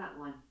don't know that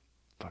one.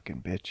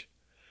 Fucking bitch.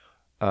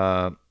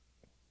 Fucking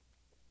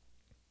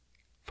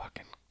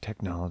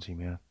technology,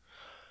 man.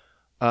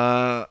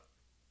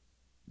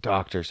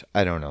 Doctors,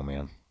 I don't know,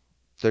 man.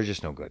 They're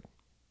just no good.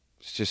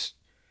 It's just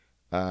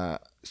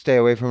stay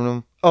away from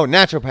them. Oh,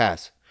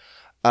 naturopaths.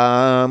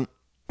 They're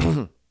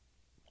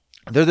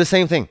the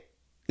same thing.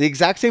 The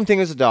exact same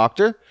thing as a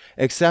doctor,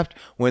 except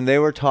when they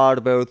were taught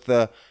about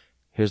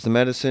here's the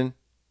medicine,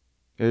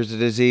 here's the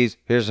disease,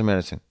 here's the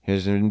medicine,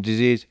 here's the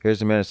disease, here's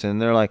the medicine.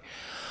 And they're like,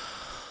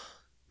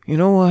 you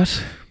know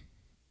what?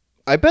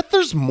 I bet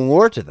there's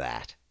more to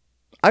that.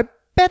 I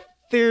bet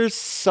there's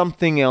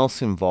something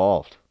else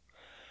involved.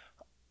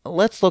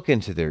 Let's look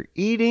into their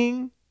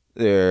eating,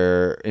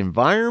 their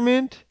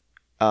environment,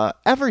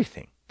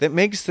 everything that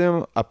makes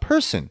them a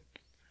person.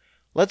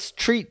 Let's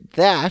treat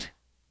that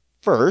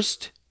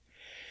first.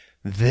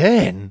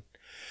 Then,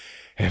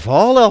 if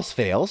all else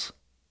fails,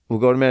 we'll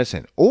go to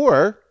medicine.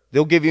 Or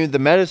they'll give you the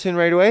medicine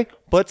right away,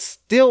 but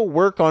still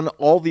work on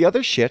all the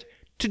other shit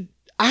to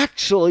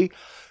actually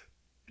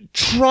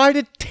try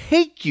to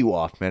take you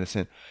off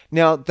medicine.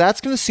 Now, that's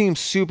going to seem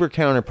super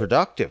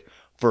counterproductive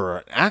for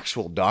an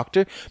actual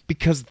doctor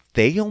because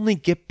they only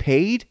get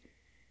paid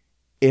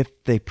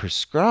if they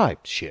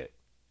prescribe shit.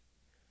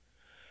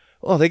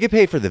 Well, they get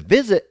paid for the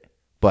visit,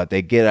 but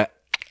they get an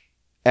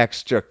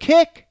extra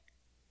kick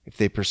if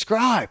they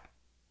prescribe.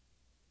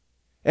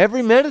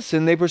 Every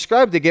medicine they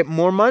prescribe, they get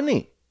more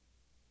money.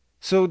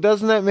 So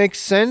doesn't that make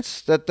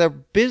sense that their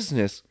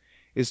business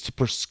is to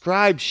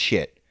prescribe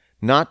shit,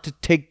 not to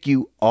take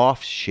you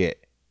off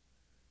shit?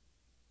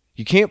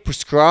 You can't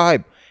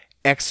prescribe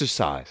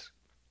exercise.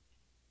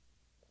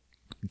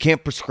 You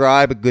can't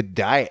prescribe a good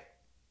diet.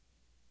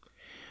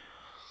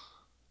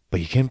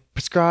 But you can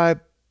prescribe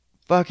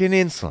fucking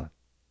insulin.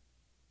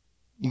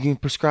 You can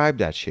prescribe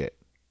that shit.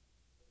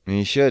 And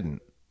you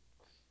shouldn't.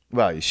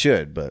 Well, you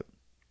should, but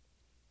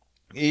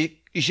you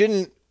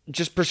shouldn't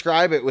just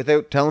prescribe it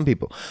without telling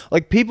people.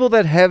 Like people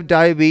that have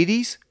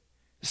diabetes,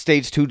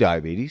 stage 2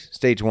 diabetes,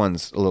 stage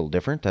 1's a little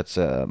different. That's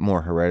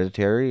more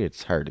hereditary.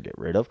 It's hard to get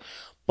rid of.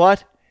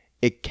 But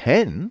you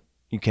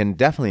can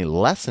definitely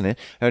lessen it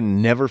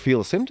and never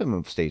feel a symptom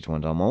of stage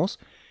 1 almost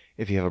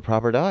if you have a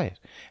proper diet.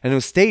 And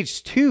with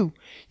stage 2,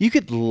 you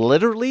could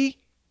literally,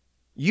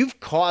 you've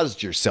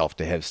caused yourself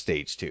to have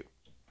stage 2.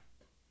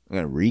 I'm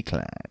going to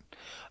recline.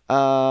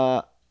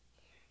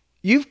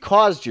 You've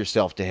caused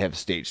yourself to have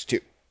stage 2.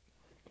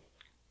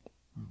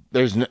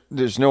 There's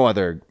no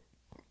other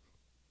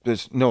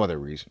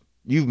reason.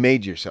 You've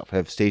made yourself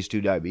have stage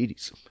 2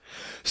 diabetes.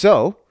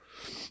 So,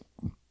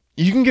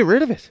 you can get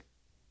rid of it.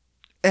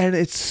 And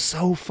it's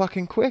so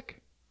fucking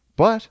quick.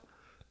 But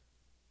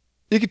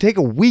it could take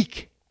a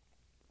week.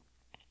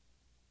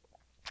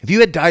 If you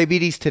had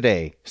diabetes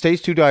today,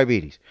 stage 2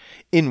 diabetes,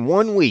 in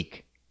 1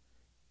 week,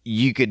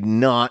 you could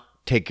not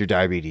take your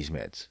diabetes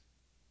meds.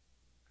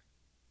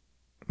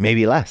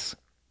 Maybe less.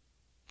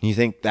 You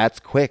think that's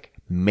quick.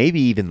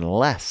 Maybe even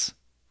less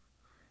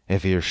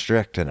if you're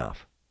strict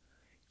enough.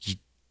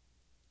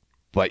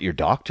 But your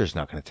doctor's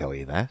not going to tell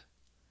you that.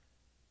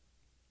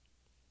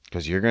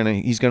 Because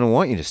he's going to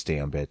want you to stay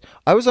on bed.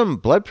 I was on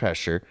blood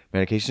pressure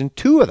medication,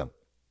 2 of them.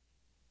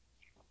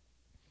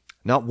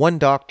 Not one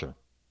doctor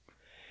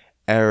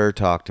ever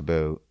talked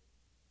about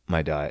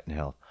my diet and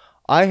health.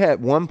 I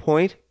had one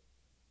point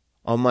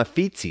on my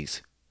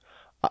feetsies.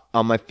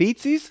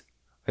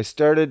 I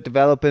started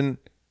developing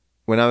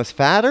when I was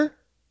fatter.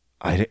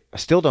 I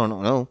still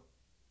don't know.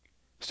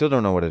 Still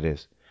don't know what it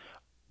is.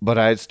 But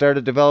I had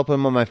started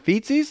developing on my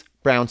feetsies,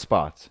 brown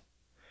spots.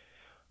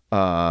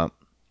 All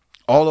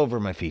over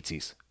my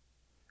feetsies.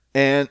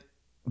 And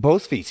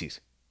both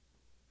feetsies.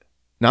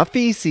 Not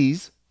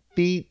feces.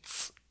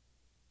 Feetsies.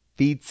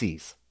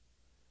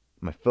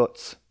 My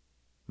foots.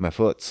 But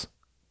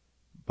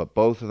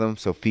both of them,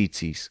 so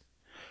feetsies.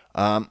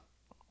 I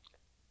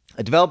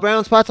developed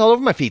brown spots all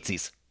over my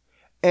feetsies.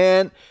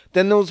 And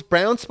then those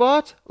brown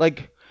spots,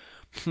 like,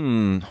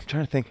 I'm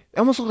trying to think. They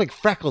almost look like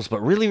freckles, but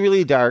really,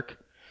 really dark.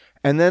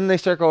 And then they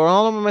start going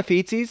all over my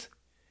feetsies.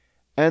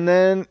 And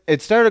then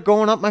it started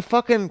going up my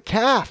fucking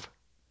calf.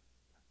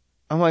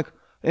 I'm like,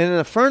 and in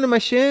the front of my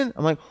shin,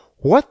 I'm like,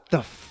 what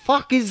the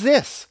fuck is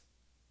this?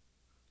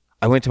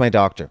 I went to my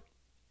doctor.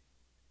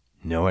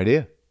 No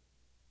idea.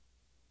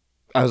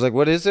 I was like,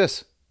 what is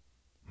this?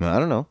 I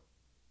don't know.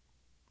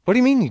 What do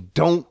you mean you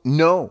don't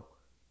know?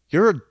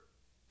 You're a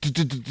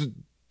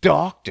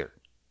doctor.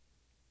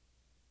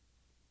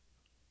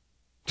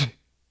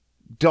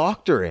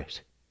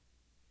 Doctorate.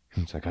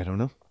 It's like, I don't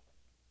know.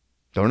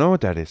 Don't know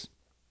what that is.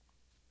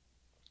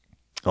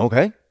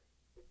 Okay.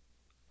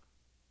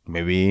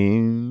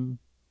 Maybe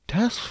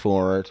test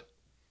for it.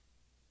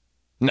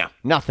 No,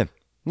 nothing.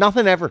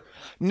 Nothing ever.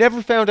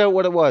 Never found out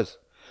what it was.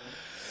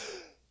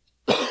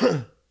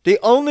 The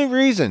only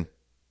reason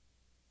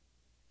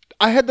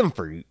I had them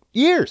for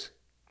years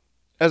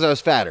as I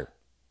was fatter.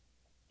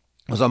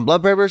 I was on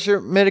blood pressure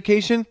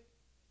medication.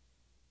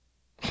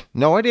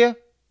 No idea.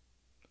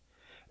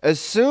 As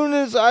soon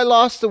as I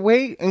lost the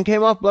weight and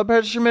came off blood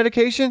pressure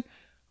medication,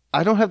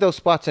 I don't have those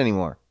spots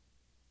anymore.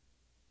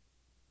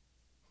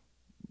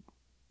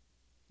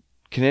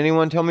 Can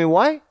anyone tell me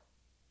why?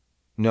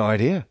 No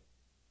idea.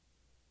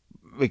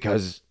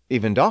 Because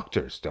even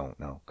doctors don't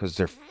know, because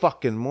they're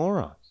fucking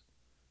morons.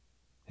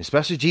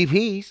 Especially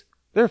GPs.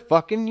 They're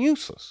fucking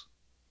useless.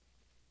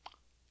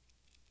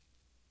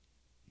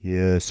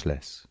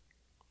 Useless.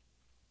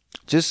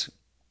 Just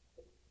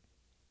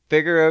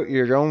figure out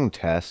your own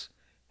tests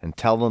and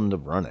tell them to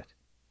run it.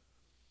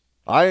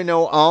 I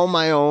know on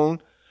my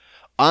own.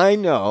 I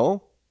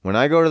know when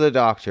I go to the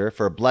doctor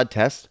for a blood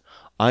test,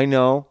 I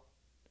know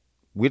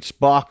which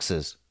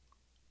boxes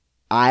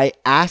I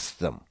ask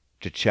them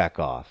to check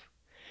off.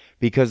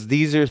 Because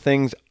these are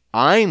things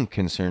I'm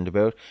concerned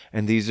about,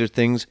 and these are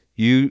things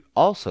you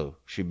also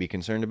should be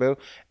concerned about.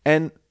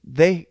 And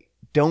they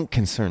don't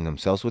concern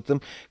themselves with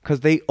them because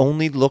they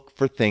only look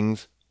for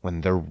things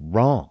when they're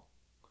wrong.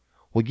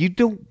 Well, you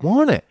don't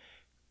want it.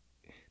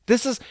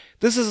 This is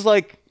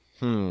like,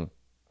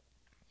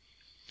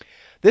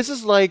 This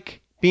is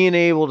like being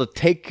able to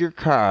take your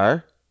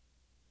car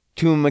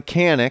to a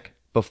mechanic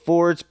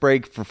before it's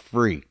break for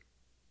free.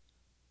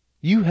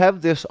 You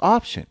have this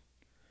option.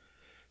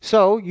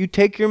 So you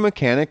take your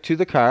mechanic to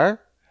the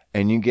car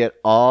and you get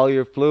all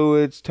your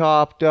fluids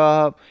topped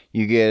up.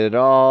 You get it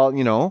all,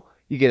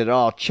 you get it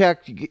all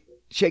checked.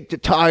 Shake the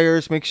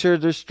tires, make sure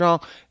they're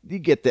strong. You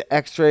get the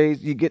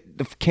x-rays, you get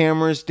the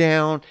cameras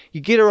down.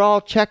 You get it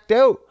all checked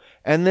out.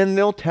 And then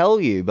they'll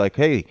tell you, like,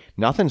 hey,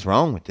 nothing's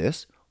wrong with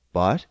this.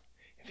 But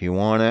if you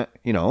want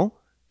to,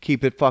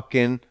 keep it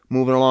fucking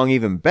moving along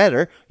even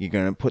better, you're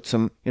going to put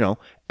some,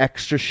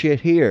 extra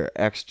shit here,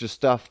 extra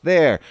stuff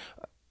there.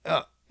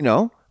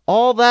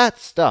 All that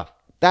stuff.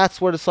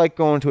 That's what it's like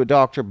going to a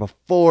doctor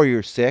before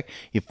you're sick.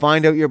 You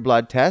find out your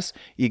blood test.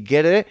 You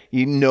get it.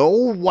 You know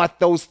what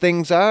those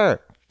things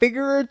are.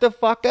 Figure it the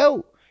fuck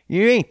out.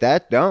 You ain't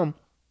that dumb.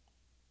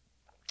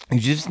 You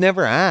just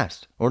never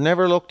asked or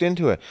never looked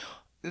into it.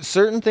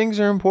 Certain things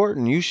are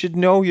important. You should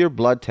know your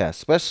blood test,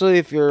 especially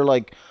if you're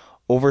like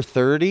over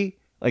 30.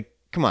 Like,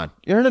 come on,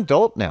 you're an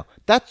adult now.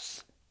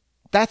 That's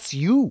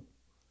you.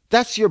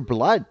 That's your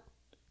blood.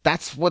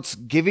 That's what's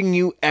giving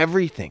you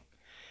everything.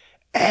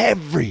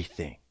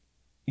 Everything.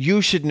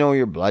 You should know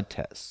your blood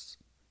tests.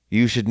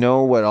 You should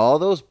know what all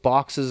those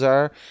boxes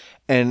are.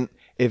 And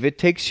if it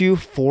takes you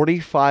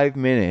 45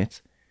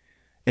 minutes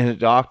in a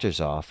doctor's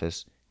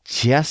office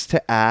just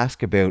to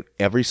ask about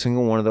every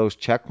single one of those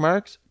check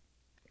marks,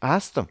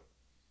 ask them.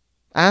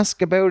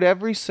 Ask about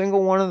every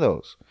single one of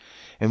those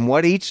and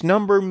what each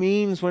number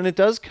means when it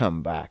does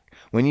come back.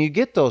 When you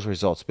get those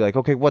results, be like,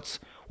 okay, what's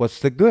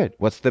the good?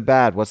 What's the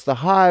bad? What's the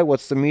high?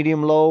 What's the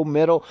medium, low,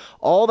 middle?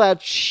 All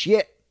that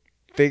shit.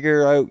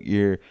 Figure out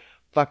your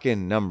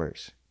fucking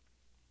numbers.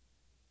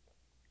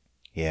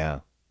 Yeah.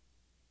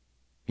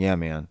 Yeah,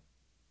 man.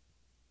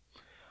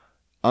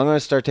 I'm going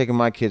to start taking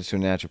my kids to a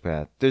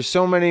naturopath. There's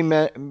so many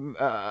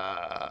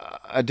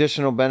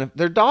additional benefits.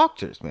 They're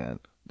doctors, man.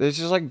 There's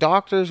just like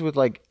doctors with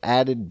like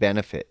added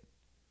benefit.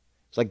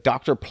 It's like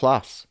Doctor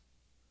Plus.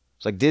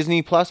 It's like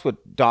Disney Plus with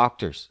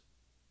doctors.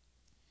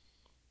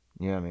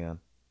 Yeah, man.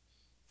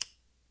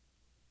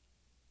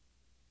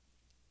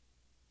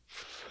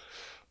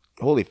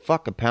 Holy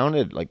fuck, I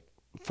pounded like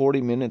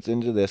 40 minutes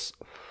into this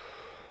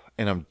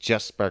and I'm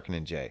just sparking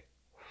in J.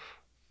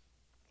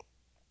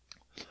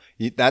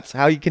 That's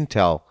how you can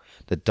tell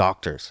the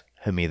doctors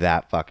have me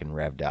that fucking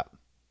revved up.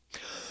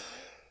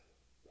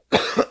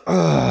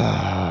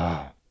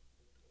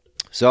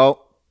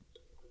 So,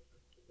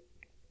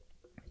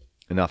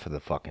 enough of the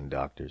fucking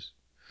doctors.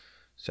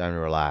 It's time to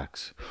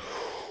relax.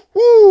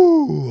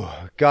 Woo!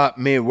 Got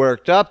me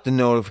worked up. The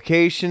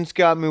notifications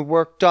got me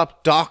worked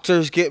up.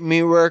 Doctors get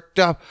me worked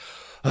up.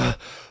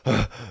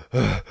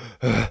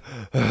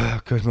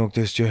 Could smoke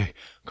this, Jay.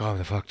 Calm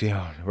the fuck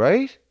down.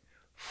 Right?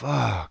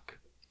 Fuck.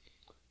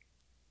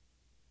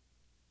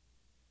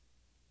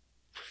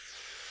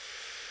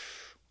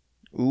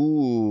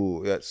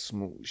 Ooh, that's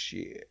smooth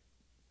shit.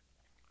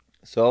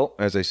 So,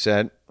 as I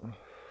said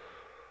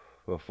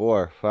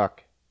before,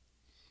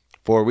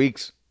 4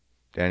 weeks.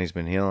 Danny's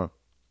been healing.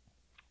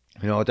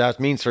 You know what that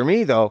means for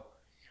me, though?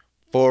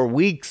 4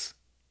 weeks.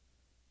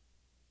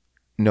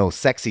 No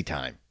sexy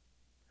time.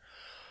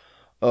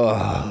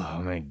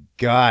 Oh, my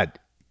God.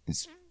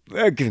 It's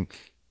fucking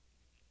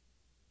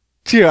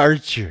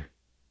torture.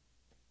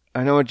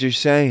 I know what you're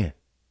saying.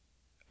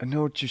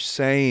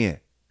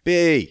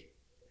 B.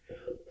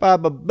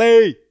 Baba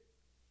B.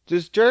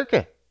 Just jerk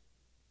it.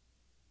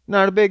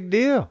 Not a big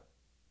deal.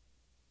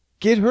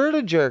 Get her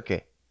to jerk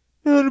it.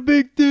 Not a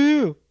big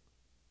deal.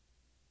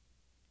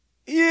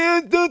 Yeah,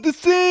 it's not the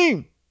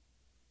same.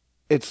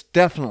 It's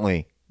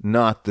definitely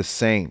not the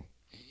same.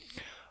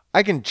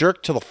 I can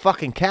jerk till the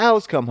fucking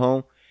cows come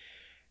home.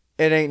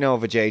 It ain't no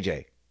of a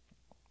JJ.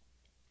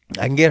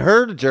 I can get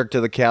her to jerk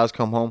till the cows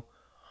come home.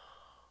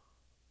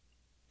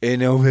 Ain't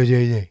no of a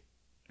JJ.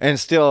 And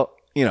still,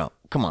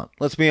 come on.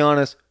 Let's be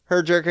honest.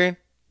 Her jerking,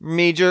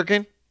 me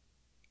jerking.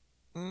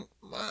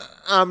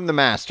 I'm the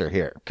master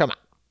here. Come on.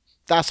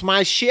 That's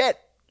my shit.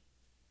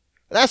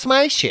 That's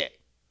my shit.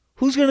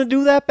 Who's going to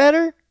do that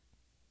better?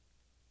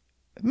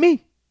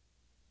 Me.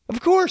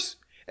 Of course.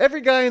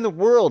 Every guy in the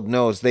world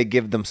knows they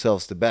give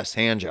themselves the best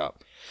hand job.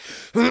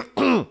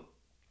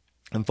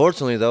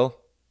 Unfortunately, though,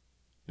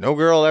 no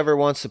girl ever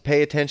wants to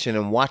pay attention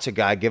and watch a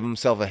guy give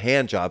himself a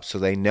hand job so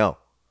they know.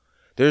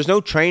 There's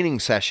no training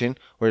session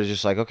where it's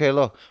just like, okay,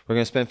 look, we're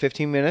going to spend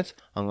 15 minutes.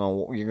 You're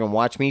going to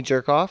watch me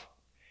jerk off.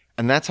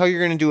 And that's how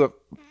you're going to do it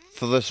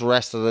for this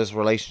rest of this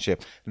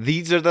relationship.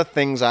 These are the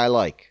things I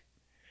like.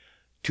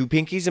 2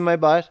 pinkies in my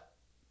butt.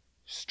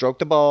 Stroke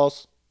the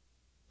balls.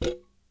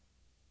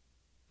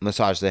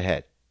 Massage the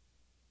head.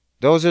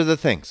 Those are the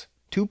things.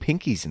 2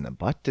 pinkies in the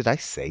butt? Did I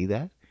say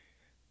that?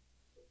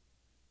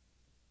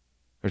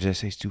 Or did I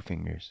say 2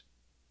 fingers?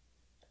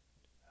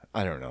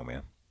 I don't know,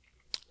 man.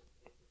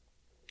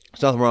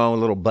 There's nothing wrong with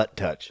a little butt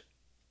touch.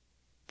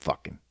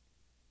 Fucking.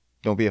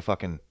 Don't be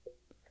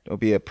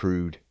a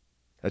prude.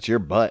 That's your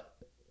butt.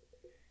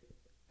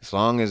 As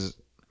long as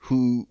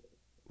who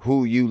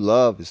you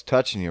love is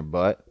touching your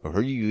butt, or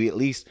who you at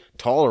least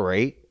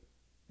tolerate,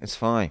 it's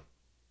fine.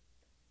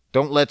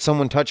 Don't let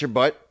someone touch your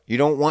butt. You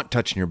don't want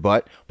touching your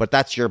butt, but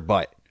that's your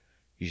butt.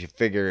 You should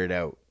figure it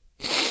out.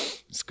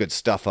 It's good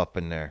stuff up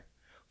in there.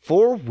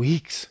 4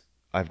 weeks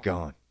I've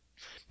gone.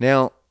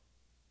 Now,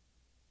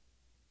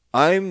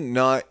 I'm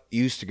not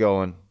used to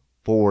going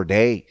 4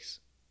 days.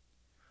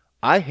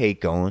 I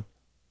hate going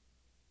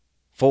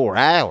 4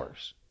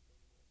 hours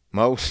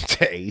most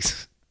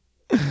days.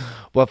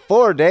 But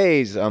 4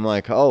 days, I'm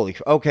like, holy,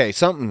 okay,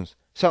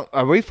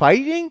 are we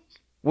fighting?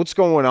 What's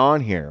going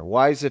on here?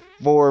 Why is it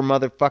 4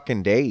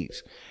 motherfucking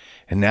days?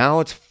 And now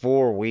it's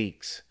 4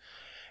 weeks.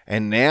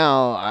 And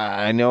now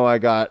I know I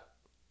got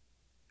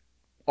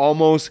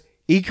almost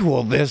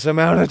equal this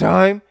amount of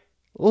time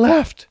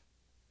left.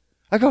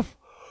 I got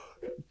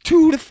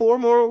 2 to 4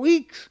 more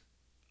weeks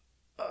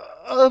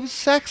of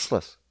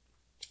sexless.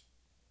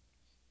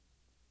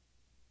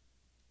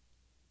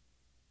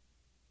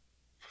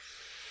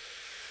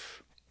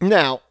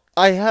 Now,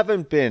 I've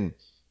been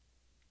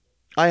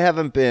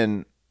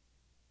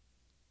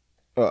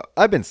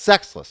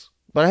sexless,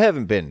 but I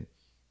haven't been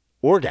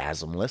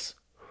orgasmless.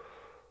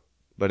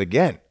 But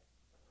again,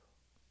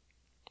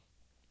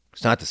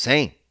 it's not the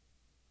same.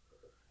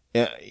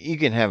 You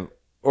can have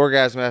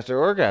orgasm after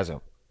orgasm.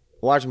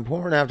 Watching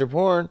porn after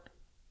porn.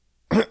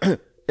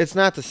 It's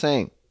not the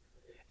same.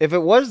 If it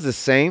was the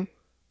same,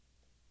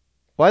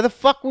 why the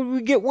fuck would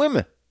we get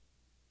women?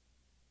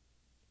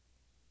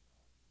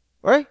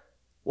 Right?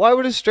 Why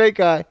would a straight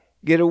guy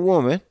get a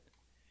woman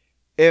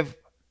if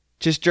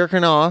just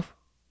jerking off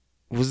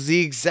was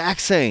the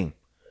exact same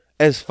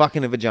as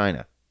fucking a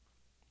vagina?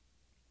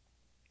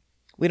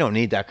 We don't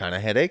need that kind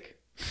of headache.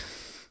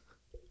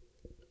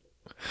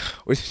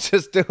 We should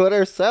just do it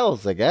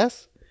ourselves, I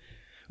guess.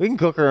 We can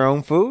cook our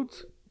own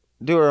foods,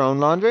 do our own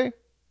laundry.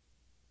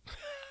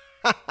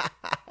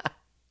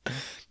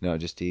 No,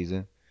 just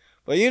teasing.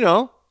 But you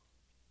know,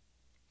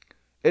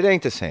 it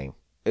ain't the same.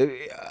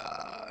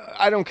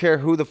 I don't care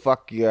who the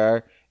fuck you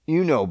are.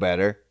 You know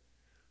better.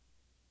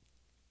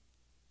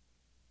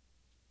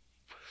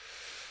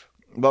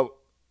 But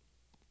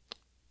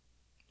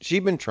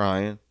she's been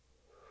trying.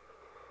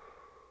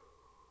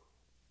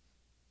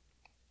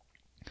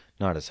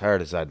 Not as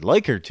hard as I'd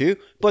like her to,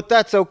 but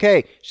that's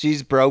okay.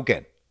 She's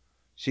broken.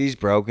 She's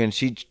broken.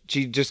 She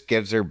just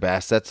gives her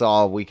best. That's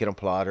all we can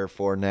applaud her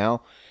for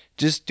now.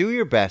 Just do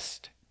your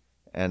best,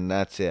 and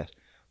that's it.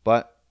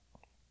 But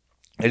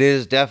it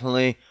is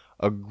definitely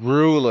a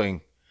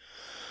grueling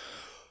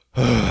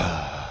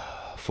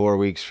 4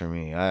 weeks for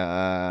me.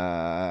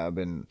 I've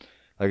been,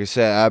 like I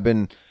said, I've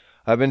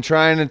been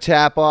trying to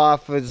tap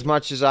off as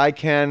much as I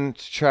can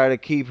to try to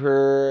keep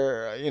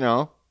her,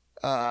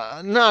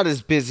 not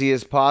as busy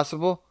as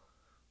possible.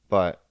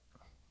 But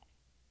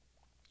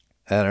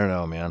I don't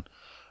know, man.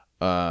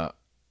 I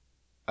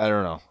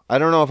don't know. I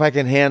don't know if I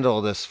can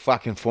handle this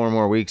fucking 4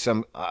 more weeks.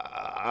 I'm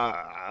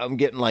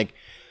getting like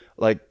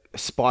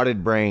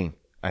spotted brain,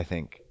 I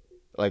think.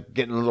 Like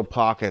getting little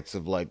pockets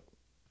of like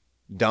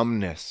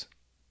dumbness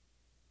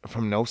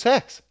from no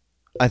sex.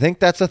 I think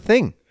that's a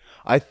thing.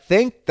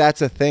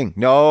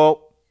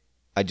 No,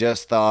 I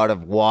just thought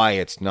of why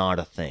it's not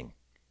a thing.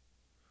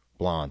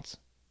 Blondes.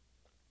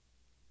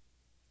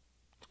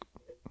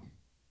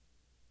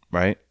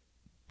 Right?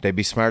 They'd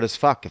be smart as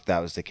fuck if that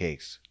was the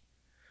case.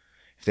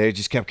 If they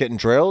just kept getting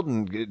drilled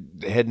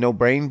and had no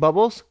brain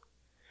bubbles.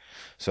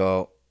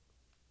 So,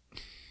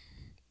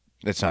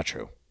 it's not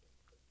true.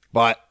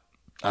 But,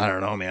 I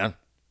don't know, man.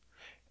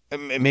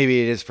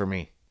 Maybe it is for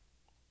me.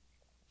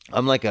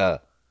 I'm like an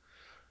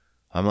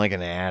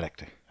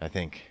addict, I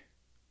think.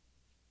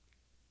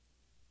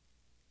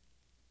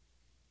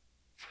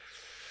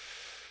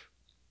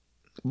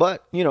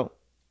 But,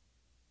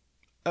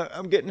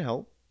 I'm getting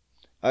help.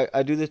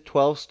 I do this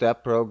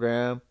 12-step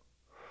program.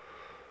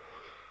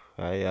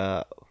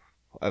 I've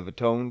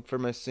atoned for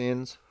my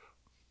sins.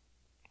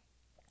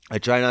 I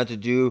try not to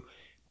do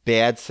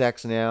bad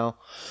sex now.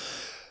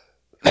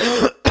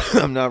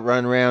 I'm not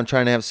running around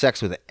trying to have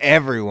sex with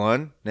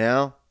everyone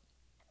now.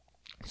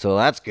 So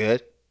that's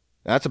good.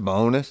 That's a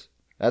bonus.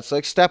 That's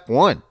like step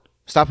one.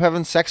 Stop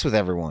having sex with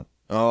everyone.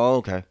 Oh,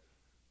 okay.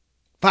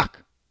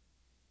 Fuck.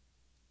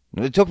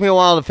 It took me a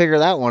while to figure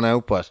that one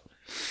out, but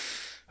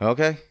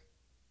okay.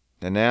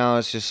 And now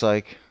it's just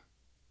like,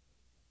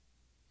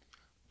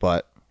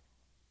 but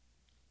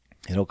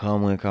it'll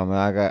come when it comes.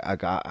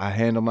 I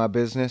handle my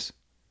business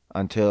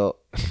until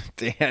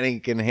Danny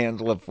can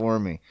handle it for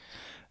me.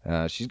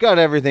 She's got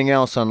everything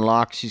else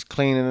unlocked. She's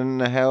cleaning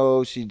the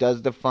house. She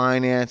does the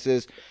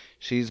finances.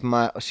 She's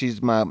my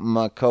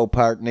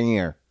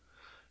co-partner,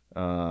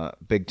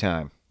 big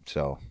time.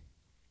 So,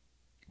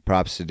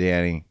 props to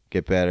Danny.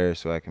 Get better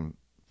so I can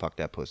fuck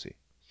that pussy.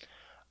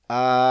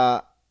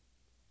 Yeah.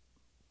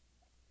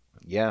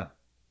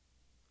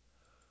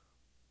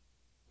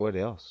 What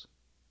else?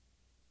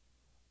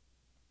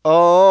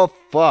 Oh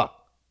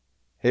fuck!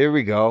 Here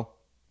we go,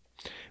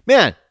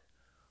 man.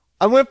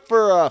 I went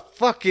for a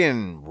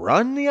fucking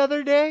run the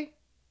other day,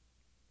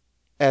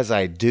 as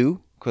I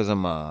do, cause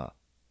I'm a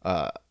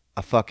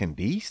fucking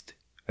beast,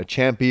 a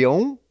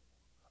champion,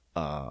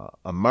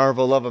 a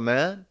marvel of a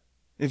man,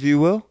 if you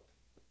will.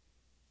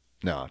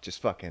 No,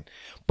 just fucking.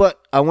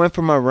 But I went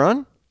for my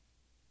run,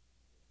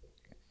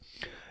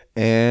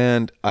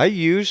 and I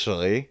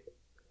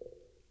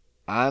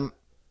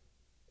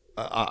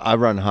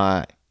run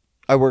high.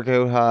 I work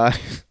out high.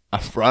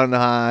 I run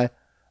high.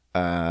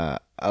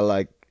 I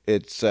like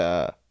it's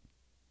good.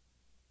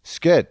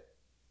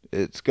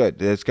 It's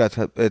good. It's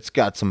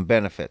got some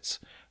benefits.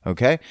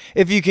 Okay,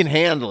 if you can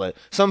handle it.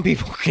 Some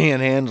people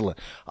can't handle it.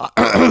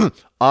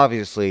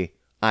 Obviously,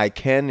 I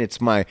can.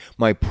 It's my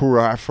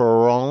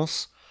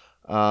preference.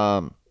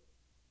 But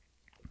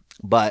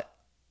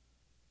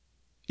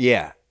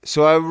yeah.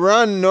 So I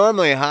run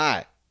normally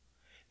high.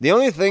 The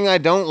only thing I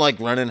don't like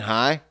running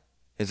high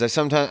is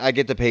I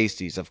get the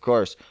pasties, of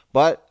course,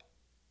 but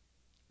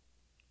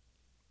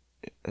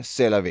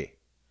c'est la vie.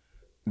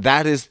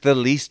 That is the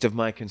least of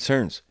my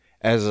concerns,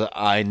 as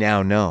I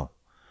now know.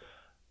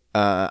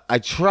 I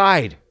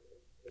tried.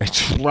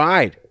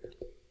 Well,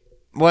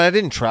 I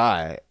didn't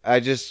try.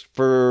 I just,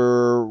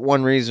 for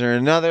one reason or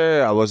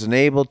another, I wasn't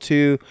able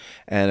to,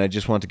 and I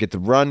just wanted to get the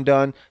run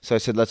done. So I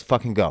said, let's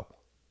fucking go.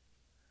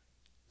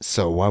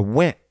 So I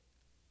went,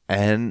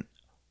 and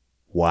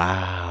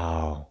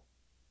wow.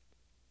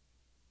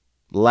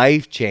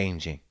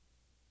 Life-changing.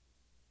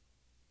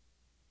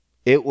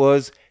 It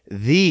was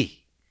the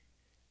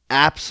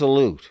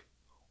absolute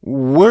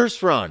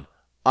worst run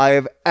I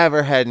have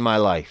ever had in my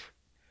life.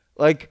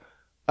 Like,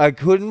 I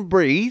couldn't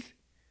breathe.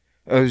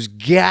 I was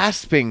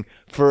gasping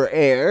for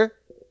air.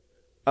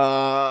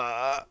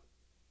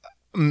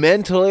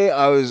 Mentally,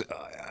 I was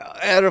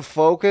out of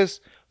focus.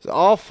 I was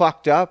all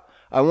fucked up.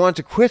 I wanted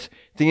to quit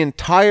the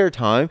entire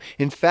time.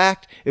 In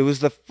fact, it was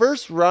the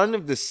first run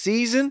of the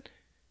season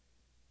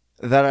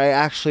that I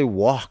actually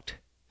walked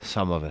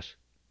some of it.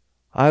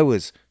 I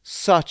was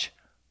such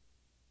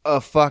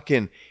a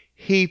fucking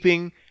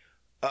heaping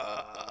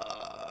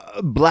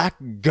black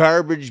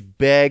garbage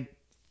bag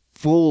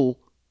full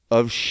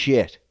of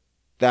shit.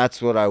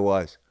 That's what I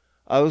was.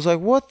 I was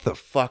like, what the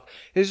fuck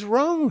is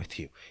wrong with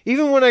you?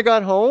 Even when I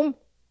got home,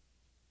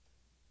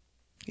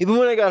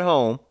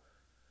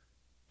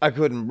 I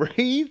couldn't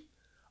breathe.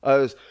 I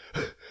was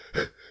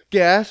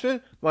gasping.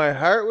 My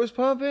heart was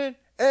pumping.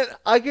 And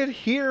I could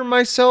hear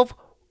myself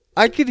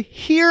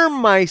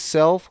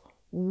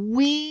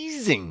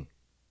wheezing.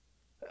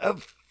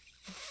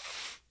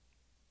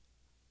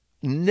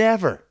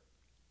 Never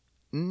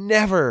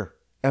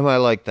am I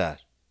like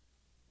that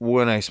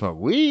when I smoke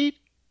weed.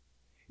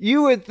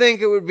 You would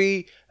think it would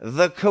be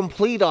the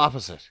complete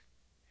opposite.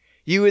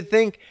 You would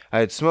think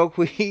I'd smoke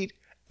weed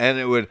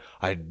and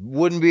I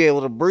wouldn't be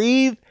able to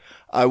breathe.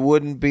 I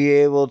wouldn't be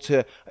able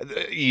to.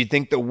 You'd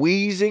think the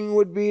wheezing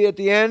would be at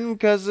the end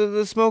because of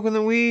the smoking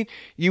the weed.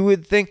 You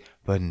would think,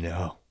 but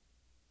no.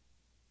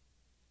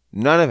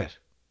 None of it.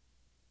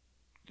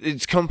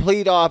 It's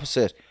complete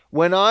opposite.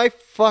 When I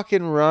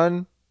fucking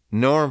run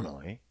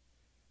normally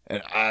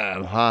and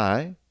I'm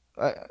high,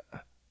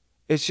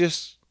 it's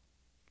just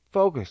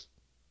focused.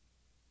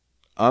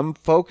 I'm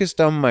focused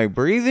on my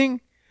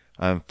breathing.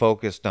 I'm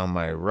focused on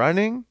my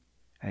running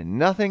and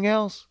nothing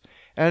else.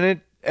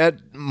 And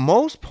at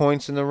most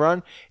points in the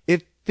run,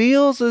 it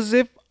feels as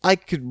if I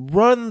could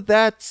run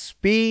that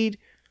speed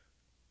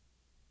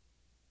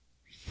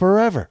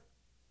forever.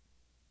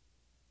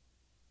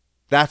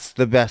 That's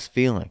the best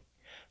feeling.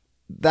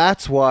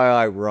 That's why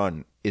I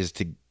run, is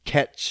to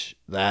catch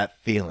that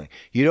feeling.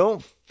 You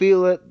don't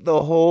feel it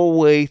the whole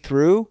way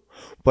through,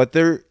 but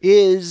there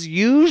is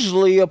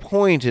usually a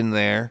point in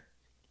there.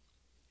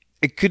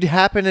 It could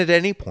happen at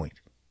any point.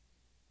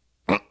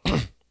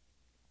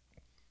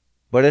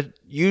 But it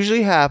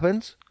usually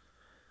happens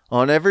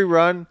on every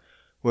run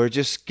where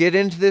just get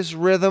into this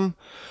rhythm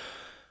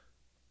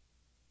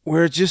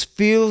where it just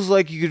feels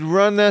like you could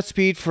run that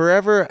speed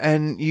forever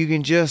and you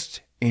can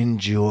just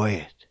enjoy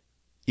it.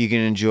 You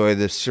can enjoy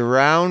the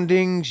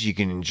surroundings. You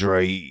can enjoy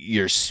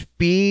your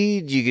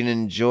speed. You can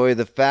enjoy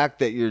the fact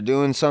that you're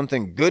doing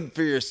something good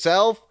for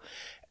yourself.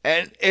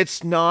 And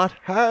it's not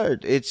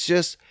hard. It's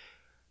just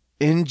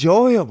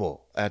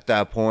enjoyable at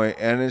that point,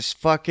 and it's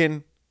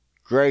fucking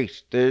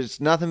great. There's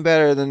nothing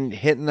better than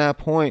hitting that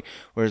point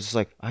where it's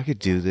like, I could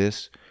do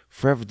this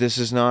forever. This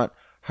is not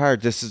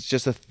hard. This is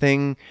just a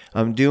thing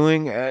I'm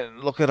doing,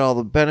 and look at all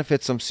the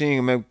benefits I'm seeing.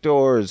 I'm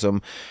outdoors.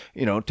 I'm,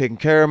 taking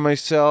care of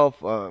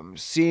myself. I'm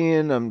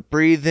seeing. I'm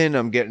breathing.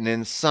 I'm getting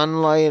in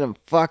sunlight. I'm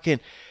fucking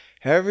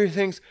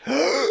everything's.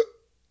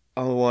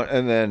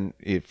 And then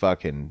you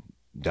fucking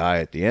die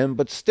at the end,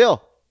 but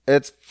still,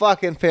 it's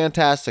fucking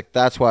fantastic.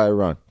 That's why I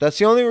run. That's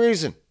the only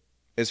reason.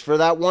 Is for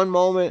that one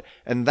moment,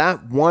 and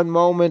that one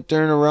moment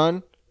during a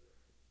run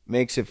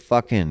makes it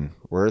fucking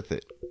worth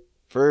it.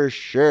 For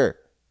sure.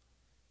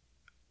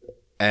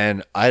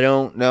 And I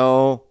don't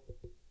know,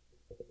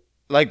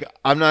 like,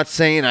 I'm not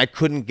saying I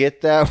couldn't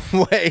get that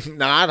way,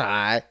 not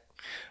high.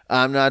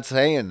 I'm not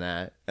saying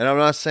that. And I'm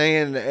not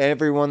saying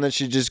everyone that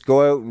should just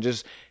go out and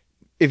just,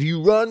 if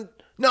you run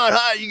not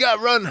high, you got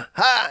to run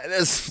high.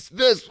 That's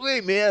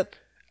sweet, man.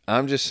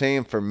 I'm just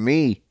saying for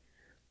me,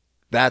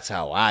 that's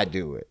how I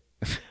do it.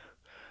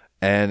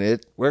 And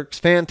it works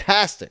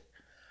fantastic.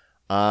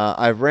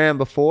 I've ran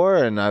before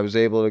and I was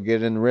able to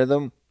get in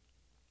rhythm.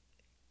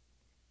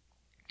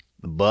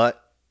 But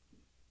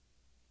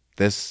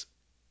this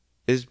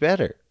is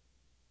better.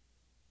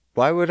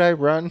 Why would I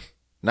run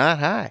not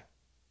high?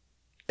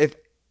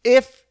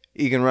 If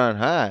you can run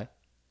high,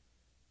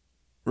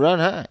 run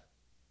high.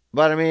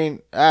 But I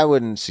mean, I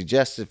wouldn't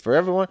suggest it for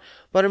everyone.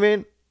 But I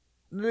mean,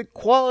 the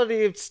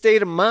quality of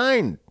state of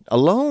mind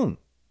alone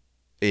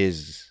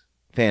is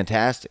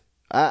fantastic.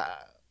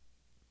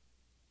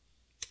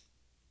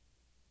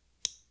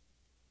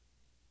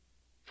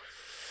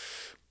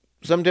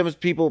 Sometimes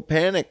people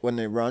panic when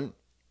they run.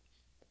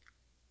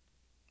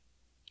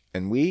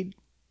 And weed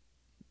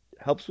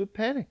helps with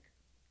panic.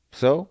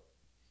 So,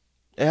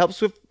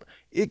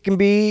 it can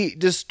be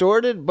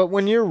distorted, but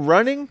when you're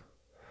running,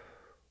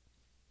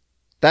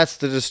 that's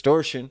the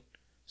distortion.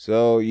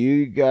 So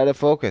you gotta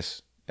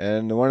focus.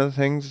 And one of the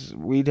things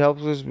weed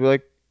helps us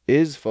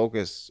is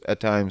focus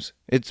at times.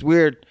 It's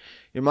weird.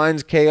 Your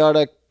mind's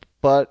chaotic,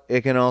 but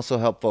it can also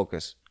help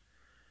focus.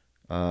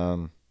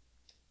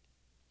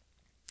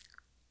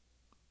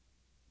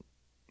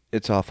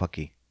 It's all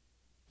fucky.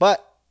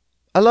 But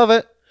I love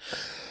it.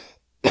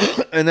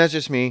 And that's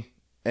just me.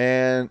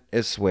 And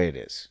it's the way it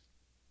is.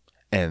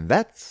 And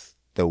that's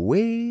the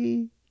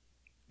way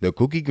the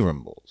cookie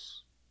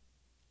crumbles.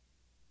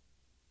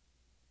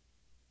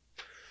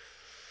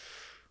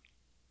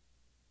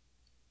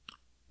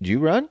 Do you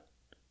run?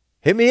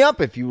 Hit me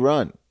up if you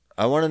run.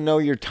 I want to know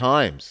your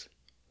times.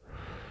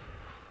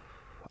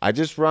 I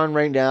just run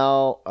right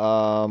now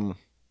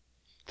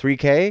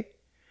 3K.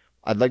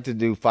 I'd like to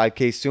do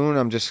 5K soon.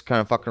 I'm just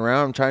kind of fucking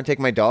around. I'm trying to take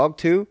my dog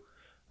too,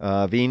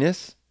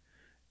 Venus.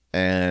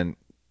 And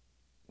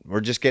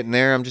we're just getting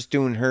there. I'm just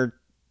doing her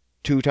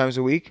 2 times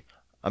a week.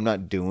 I'm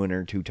not doing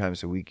her 2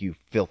 times a week, you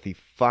filthy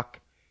fuck.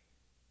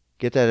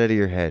 Get that out of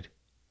your head.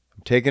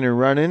 I'm taking her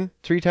running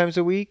 3 times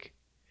a week.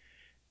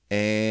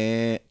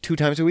 And 2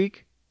 times a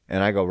week.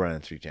 And I go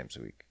running 3 times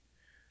a week.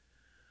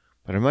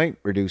 But I might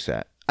reduce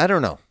that. I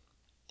don't know.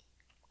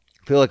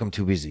 I feel like I'm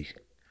too busy.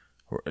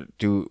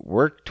 Do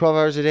work 12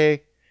 hours a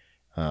day.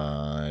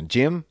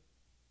 Gym.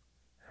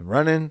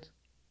 Running.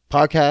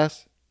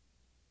 Podcast.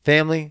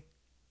 Family.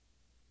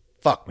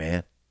 Fuck,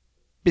 man.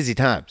 Busy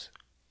times.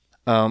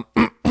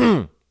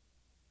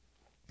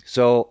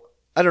 So,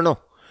 I don't know.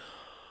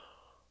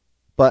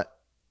 But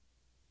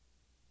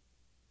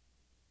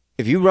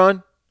if you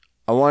run,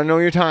 I want to know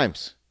your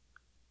times.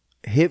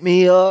 Hit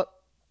me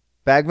up.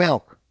 Bag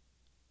Milk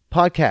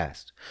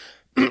Podcast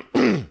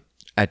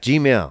at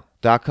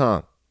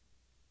gmail.com.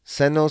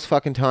 Send those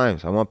fucking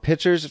times. I want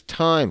pictures of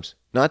times.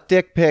 Not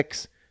dick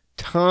pics.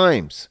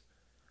 Times.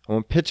 I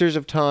want pictures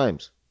of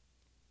times.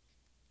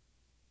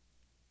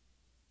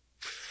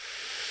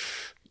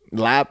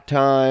 Lap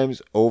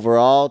times.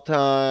 Overall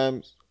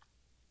times.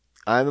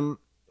 When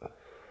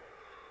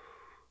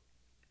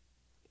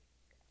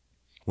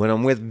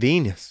I'm with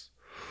Venus.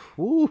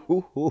 Ooh,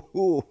 ooh, ooh,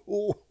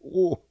 ooh,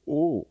 ooh,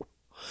 ooh.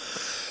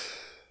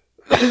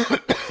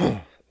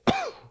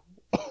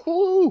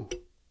 Ooh.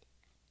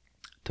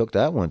 Took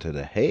that one to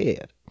the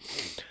head.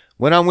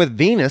 When I'm with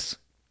Venus,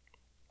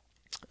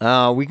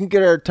 we can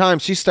get our time.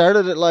 She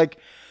started at like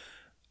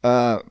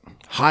high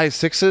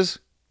 6s.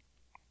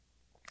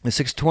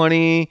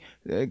 6:20,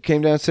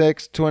 came down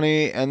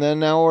 6:20, and then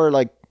now we're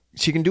like,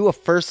 she can do a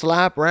first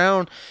lap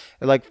round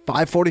at like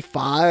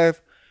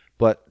 5:45,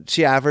 but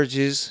she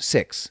averages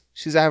 6.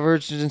 She's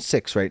averaging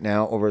 6 right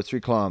now over 3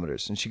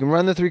 kilometers, and she can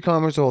run the 3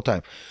 kilometers the whole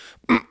time,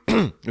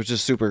 which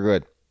is super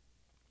good.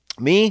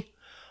 Me,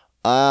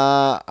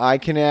 I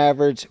can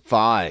average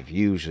 5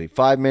 usually,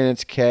 5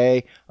 minutes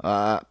K.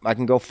 I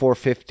can go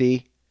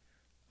 4:50,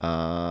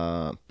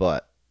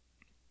 but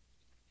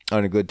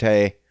on a good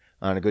day.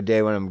 On a good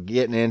day when I'm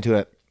getting into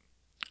it.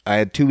 I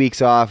had 2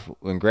 weeks off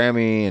when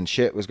Grammy and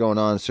shit was going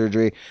on,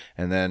 surgery.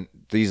 And then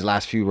these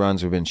last few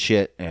runs have been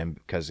shit. And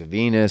because of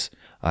Venus,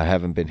 I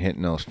haven't been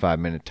hitting those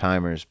 5-minute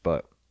timers.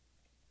 But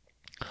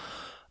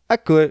I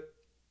could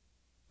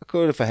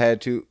if I had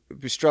to.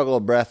 It'd be struggle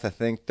of breath, I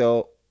think,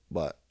 though.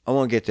 But I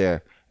want to get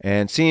there.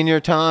 And seeing your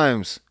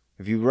times,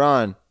 if you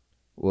run,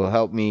 will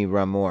help me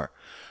run more.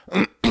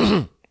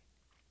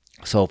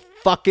 So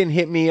fucking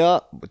hit me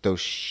up with those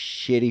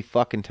shitty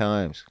fucking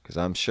times, because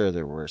I'm sure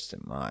they're worse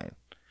than mine.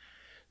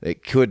 They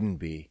couldn't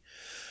be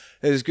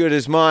as good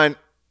as mine.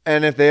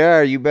 And if they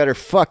are, you better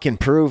fucking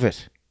prove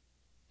it.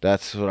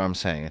 That's what I'm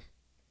saying.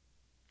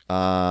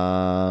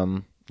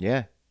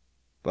 Yeah.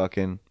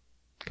 Fucking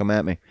come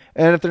at me.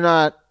 And if they're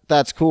not,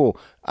 that's cool.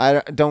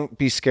 Don't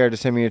be scared to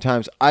send me your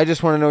times. I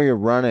just want to know you're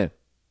running.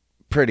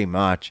 Pretty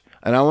much.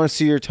 And I want to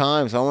see your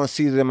times. I want to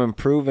see them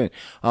improving.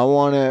 I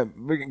want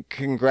to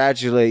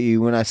congratulate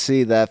you when I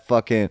see that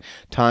fucking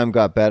time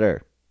got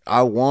better.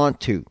 I want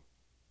to.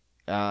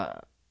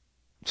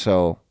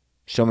 So,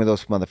 show me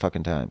those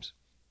motherfucking times.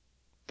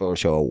 For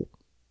sure.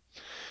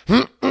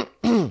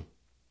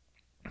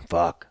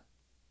 Fuck.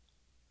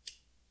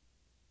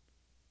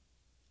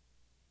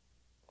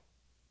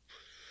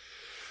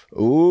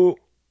 Ooh.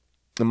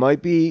 I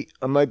might be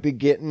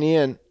getting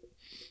in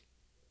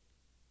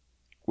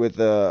with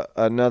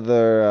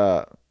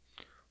another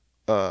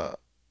well,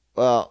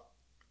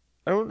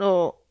 I don't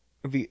know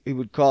if he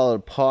would call it a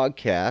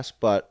podcast,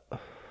 but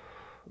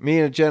me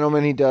and a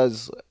gentleman, he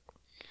does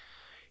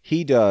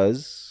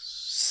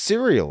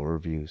cereal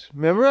reviews.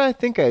 Remember, I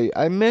think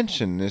I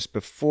mentioned this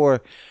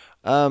before.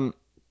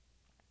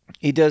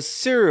 He does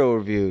cereal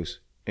reviews,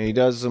 and he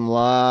does them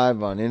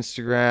live on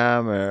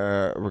Instagram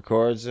or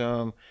records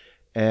them,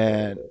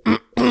 and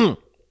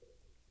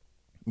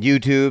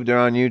YouTube. They're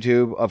on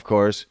YouTube, of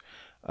course.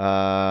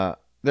 They're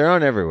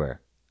on everywhere.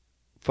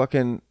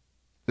 Fucking,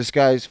 this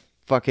guy's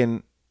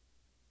fucking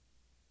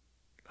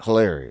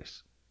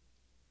hilarious.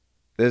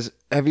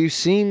 Have you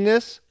seen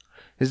this?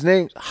 His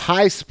name's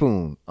High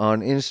Spoon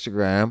on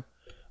Instagram.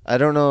 I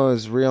don't know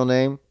his real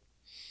name.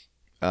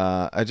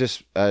 I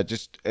just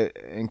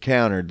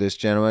encountered this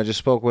gentleman. I just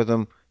spoke with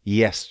him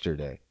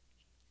yesterday.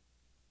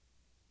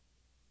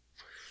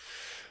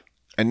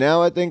 And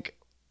now I think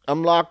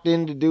I'm locked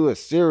in to do a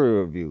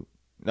cereal review.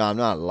 No, I'm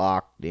not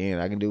locked in.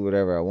 I can do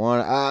whatever I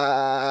want.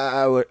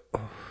 I would.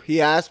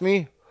 He asked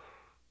me,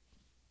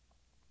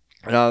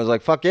 and I was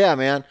like, "Fuck yeah,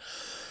 man!"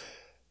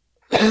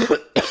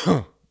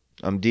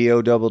 I'm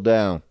D.O. double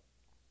down.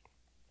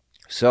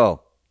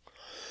 So,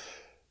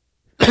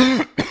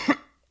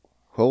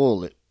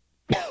 holy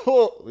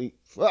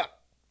fuck!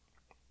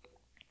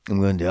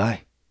 I'm gonna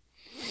die.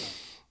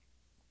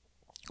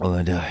 I'm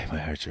gonna die. My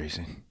heart's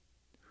racing.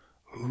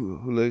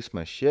 Who laced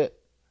my shit?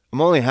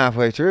 I'm only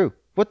halfway through.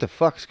 What the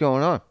fuck's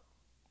going on?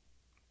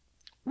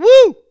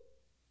 Woo!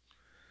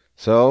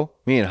 So,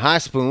 me and High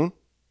Spoon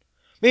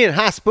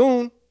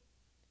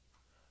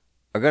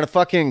are gonna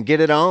fucking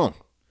get it on.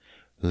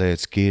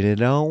 Let's get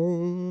it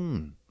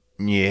on.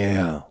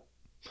 Yeah.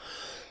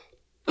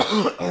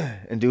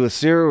 And do a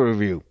cereal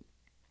review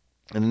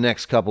in the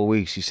next couple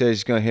weeks. He says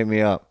he's gonna hit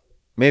me up.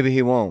 Maybe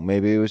he won't.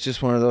 Maybe it was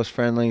just one of those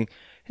friendly,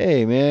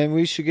 hey man,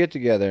 we should get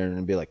together,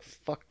 and be like,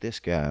 fuck this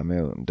guy.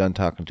 I'm done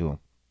talking to him.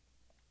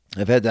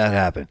 I've had that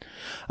happen,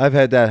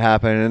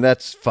 and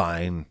that's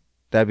fine.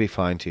 That'd be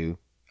fine too.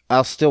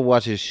 I'll still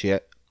watch his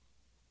shit,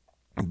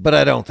 but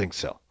I don't think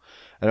so.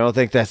 I don't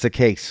think that's the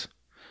case.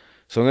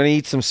 So I'm going to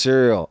eat some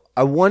cereal.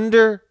 I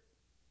wonder,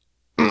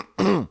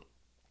 I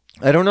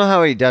don't know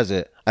how he does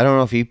it. I don't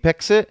know if he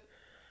picks it,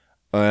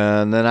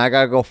 and then I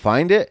got to go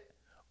find it,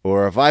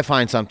 or if I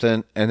find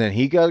something, and then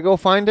he got to go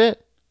find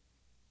it.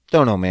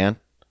 Don't know, man.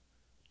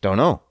 Don't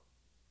know.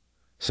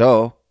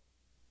 So,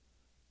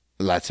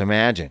 let's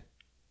imagine.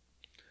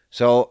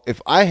 So, if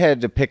I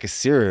had to pick a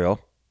cereal,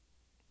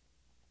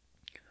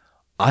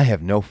 I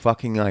have no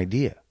fucking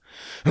idea.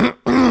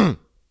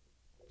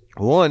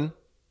 One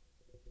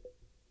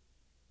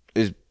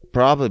is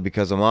probably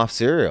because I'm off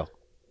cereal.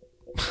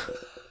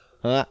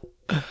 But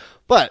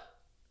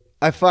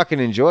I fucking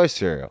enjoy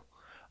cereal.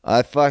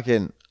 I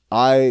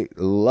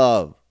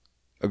love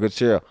a good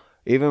cereal.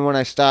 Even when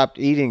I stopped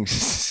eating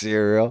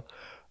cereal,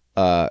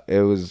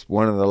 it was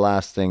one of the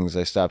last things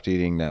I stopped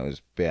eating that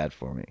was bad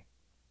for me.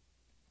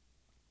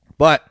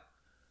 But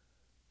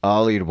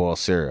I'll eat a bowl of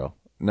cereal.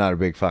 Not a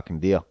big fucking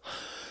deal.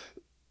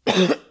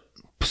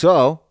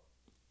 So,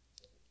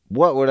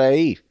 what would I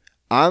eat?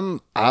 I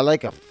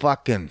like a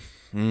fucking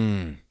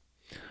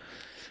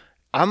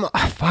I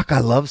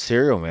love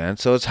cereal, man.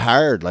 So it's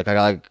hard.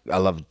 I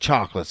love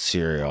chocolate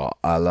cereal.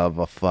 I love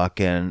a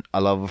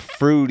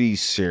fruity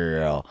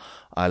cereal.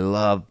 I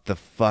love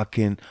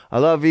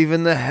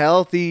even the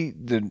healthy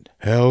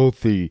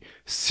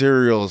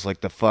cereals,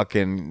 like the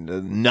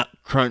fucking Nut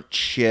Crunch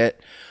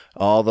shit.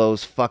 All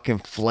those fucking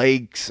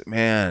flakes,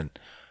 man.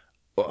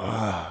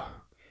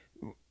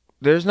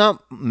 There's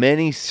not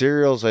many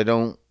cereals I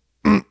don't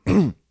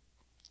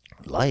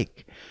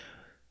like.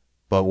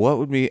 But what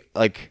would be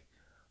like?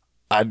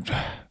 I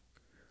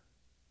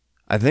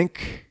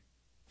think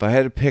if I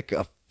had to pick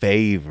a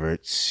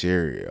favorite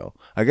cereal,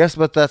 I guess,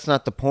 but that's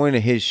not the point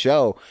of his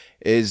show.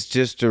 Is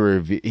just to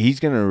review.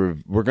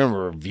 We're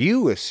gonna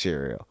review a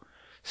cereal.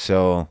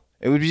 So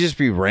It would just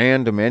be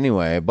random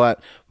anyway.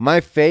 But my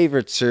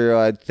favorite cereal,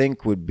 I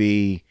think, would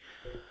be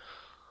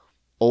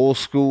old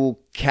school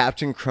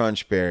Captain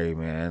Crunchberry,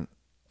 man.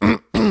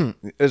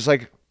 It's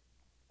like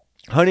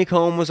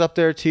Honeycomb was up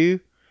there too.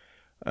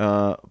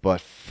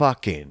 But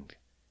fucking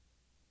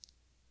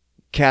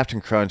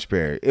Captain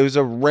Crunchberry. It was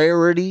a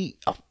rarity,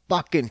 a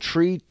fucking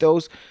treat.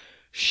 Those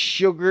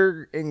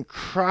sugar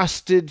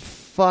encrusted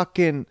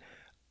fucking,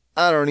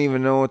 I don't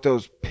even know what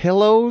those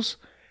pillows,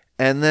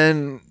 and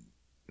then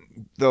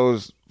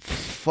those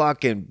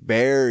fucking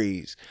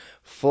berries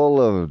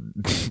full of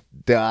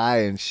dye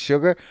and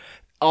sugar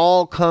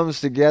all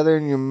comes together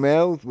in your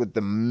mouth with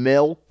the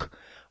milk.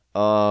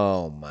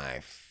 Oh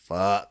my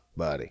fuck,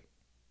 buddy.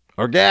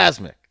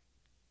 Orgasmic.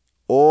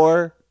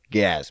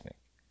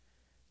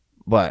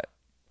 But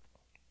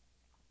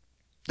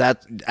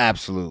that's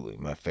absolutely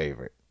my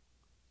favorite.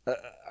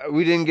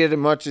 We didn't get it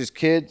much as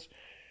kids,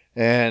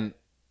 and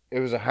it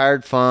was a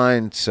hard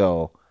find,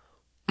 so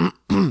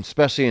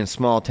especially in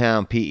small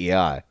town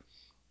PEI.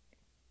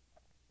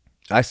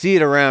 I see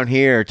it around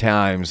here at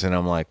times, and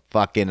I'm like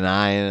fucking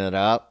eyeing it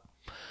up.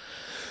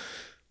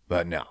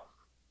 But no.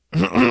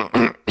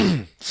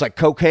 It's like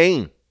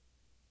cocaine.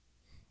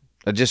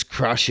 I just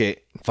crush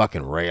it,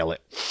 fucking rail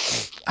it.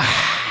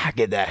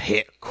 Get that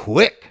hit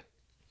quick.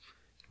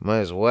 Might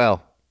as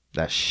well.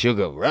 That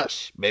sugar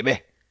rush,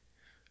 baby.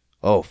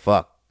 Oh,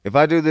 fuck. If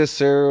I do this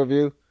cereal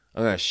review,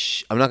 I'm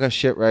not going to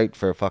shit right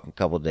for a fucking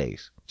couple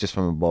days. Just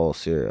from a bowl of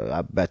cereal.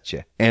 I bet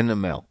you. And the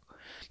milk.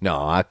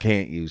 No, I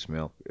can't use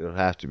milk. It'll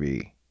have to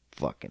be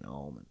fucking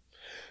almond.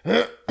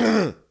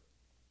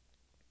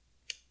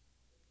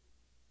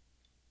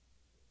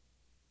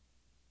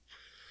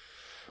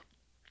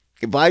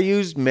 If I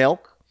used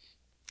milk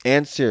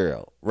and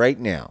cereal right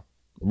now,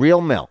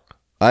 real milk.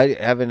 I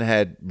haven't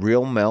had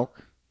real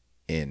milk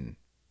in,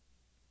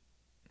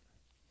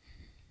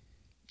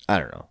 I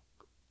don't know,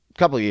 a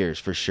couple of years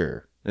for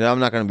sure. And I'm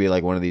not going to be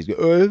like one of these, I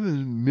haven't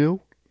had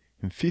milk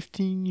in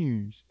 15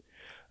 years.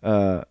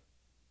 I'm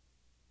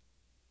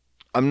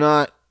trying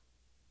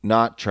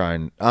not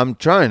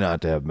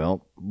to have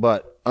milk,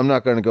 but I'm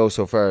not going to go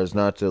so far as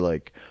not to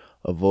like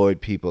avoid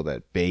people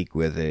that bake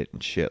with it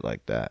and shit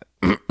like that.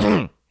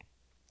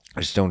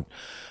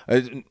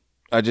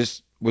 I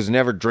just was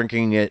never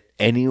drinking it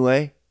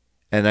anyway,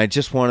 and I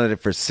just wanted it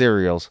for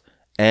cereals.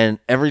 And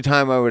every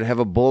time I would have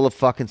a bowl of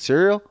fucking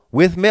cereal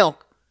with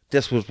milk,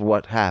 this was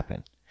what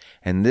happened.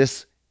 And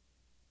this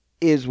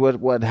is what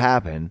would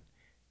happen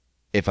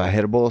if I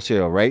had a bowl of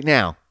cereal right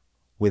now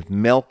with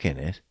milk in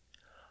it.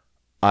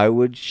 I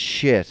would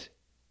shit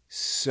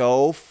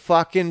so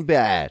fucking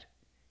bad.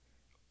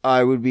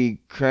 I would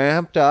be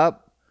cramped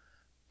up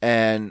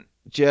and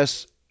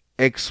just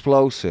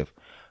explosive.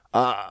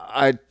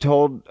 I've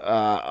told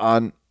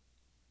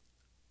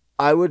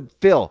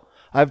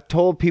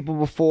people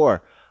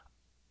before,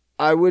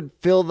 I would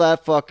fill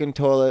that fucking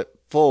toilet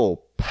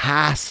full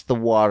past the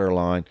water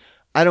line.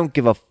 I don't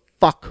give a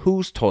fuck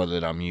whose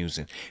toilet I'm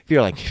using. If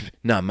you're like,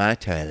 not my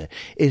toilet,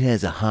 it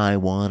has a high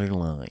water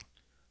line.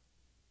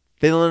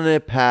 Filling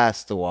it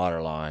past the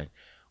water line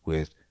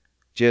with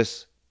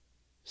just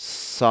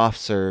soft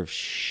serve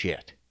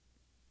shit.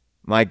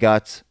 My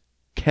guts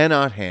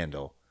cannot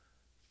handle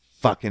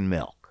fucking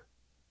milk.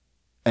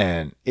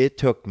 And it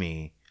took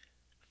me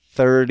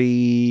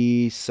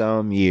 30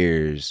 some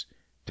years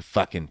to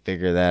fucking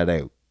figure that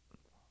out.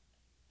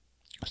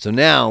 So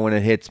now when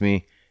it hits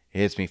me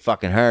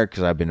fucking hard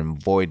because I've been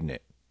avoiding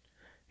it.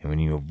 And when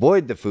you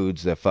avoid the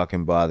foods that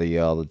fucking bother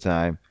you all the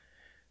time,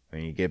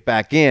 when you get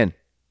back in,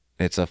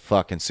 it's a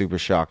fucking super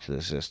shock to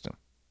the system.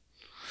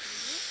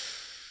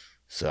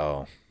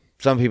 So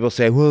some people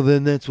say, well,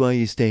 then that's why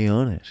you stay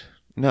on it.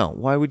 No,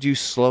 why would you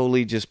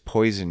slowly just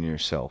poison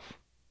yourself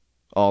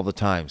all the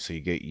time so you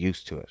get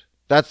used to it?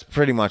 That's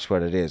pretty much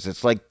what it is.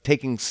 It's like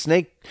taking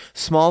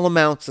small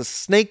amounts of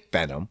snake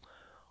venom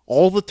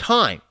all the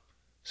time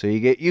so you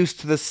get used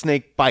to the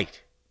snake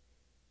bite.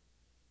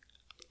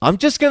 I'm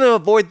just going to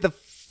avoid the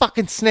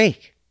fucking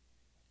snake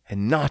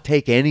and not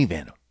take any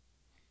venom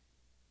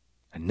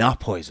and not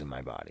poison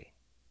my body.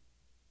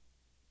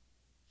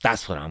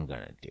 That's what I'm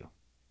going to do.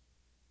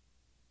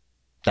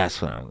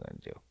 That's what I'm going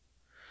to do.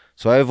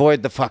 So I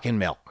avoid the fucking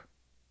milk.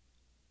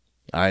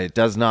 It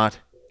does not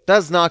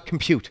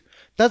compute.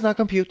 Does not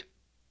compute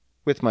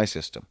with my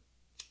system.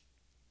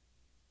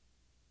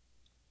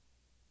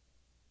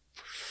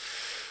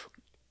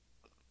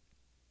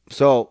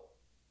 So,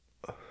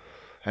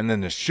 and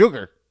then the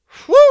sugar.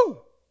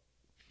 Woo!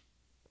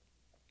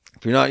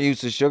 If you're not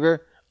used to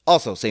sugar,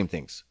 also same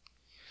things.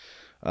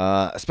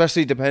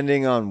 Especially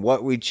depending on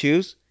what we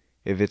choose.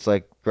 If it's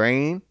like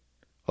grain,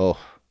 if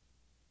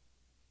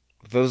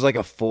it was like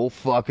a full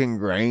fucking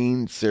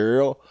grain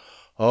cereal,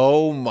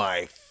 oh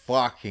my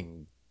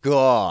fucking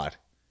God.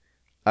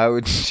 I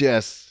wouldn't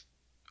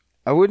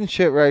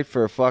shit right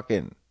for a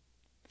fucking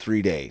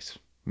 3 days.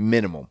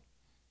 Minimum.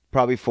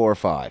 Probably 4 or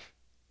 5.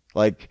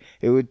 Like,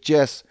 it would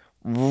just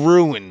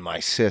ruin my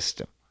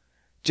system.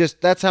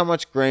 Just, that's how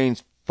much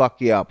grains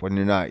fuck you up when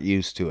you're not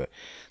used to it.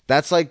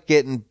 That's like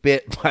getting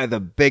bit by the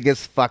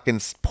biggest fucking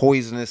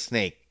poisonous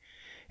snake.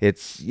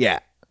 It's, yeah.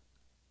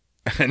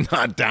 And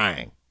not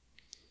dying.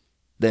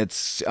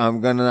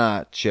 I'm gonna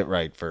not shit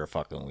right for a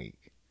fucking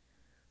week.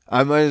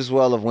 I might as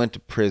well have went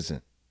to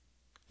prison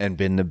and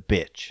been the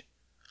bitch.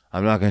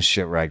 I'm not gonna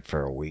shit right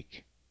for a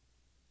week.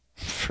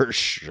 For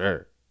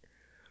sure.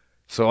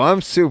 So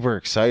I'm super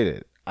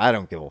excited. I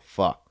don't give a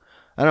fuck.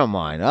 I don't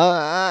mind.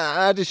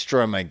 I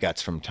destroy my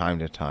guts from time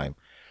to time.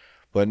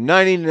 But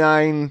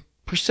 99%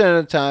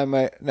 of the time,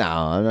 I'm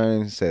not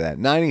going to say that.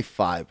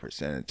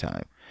 95% of the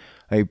time,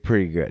 I eat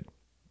pretty good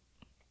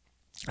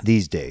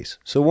these days.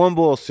 So one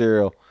bowl of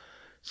cereal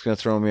is going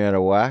to throw me out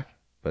of whack,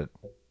 but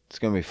it's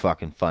going to be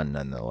fucking fun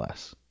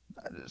nonetheless.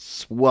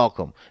 It's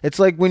welcome. It's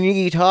like when you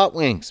eat hot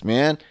wings,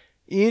 man.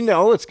 You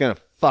know it's going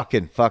to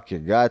fucking fuck your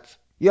guts.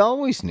 You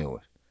always knew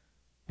it.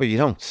 But you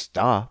don't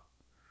stop.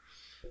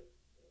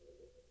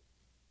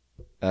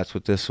 That's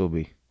what this will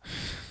be.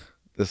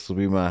 This will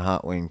be my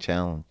hot wing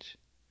challenge.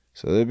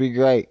 So it'll be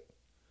great.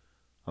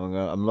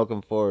 I'm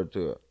looking forward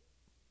to it.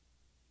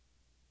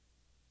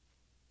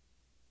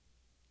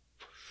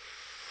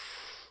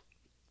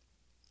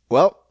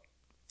 Well,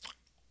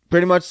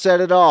 pretty much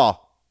said it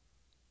all.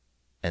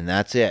 And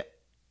that's it.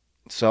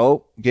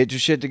 So, get your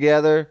shit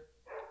together.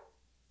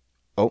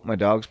 Oh, my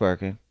dog's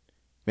barking.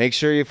 Make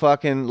sure you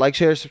fucking like,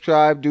 share,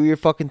 subscribe, do your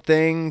fucking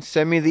thing.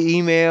 Send me the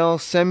email.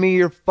 Send me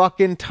your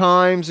fucking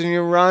times and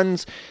your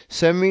runs.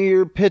 Send me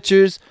your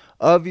pictures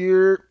of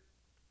your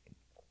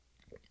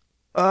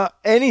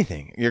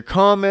anything. Your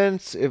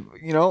comments. If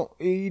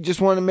you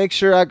just want to make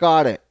sure I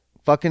got it.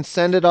 Fucking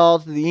send it all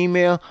to the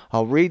email.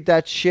 I'll read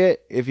that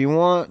shit. If you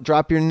want,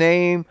 drop your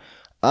name.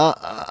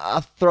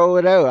 I'll throw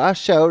it out. I'll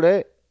shout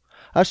it.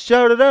 I'll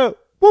shout it out.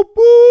 Whoop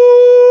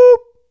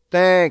whoop.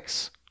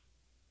 Thanks.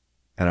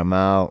 And I'm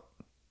out.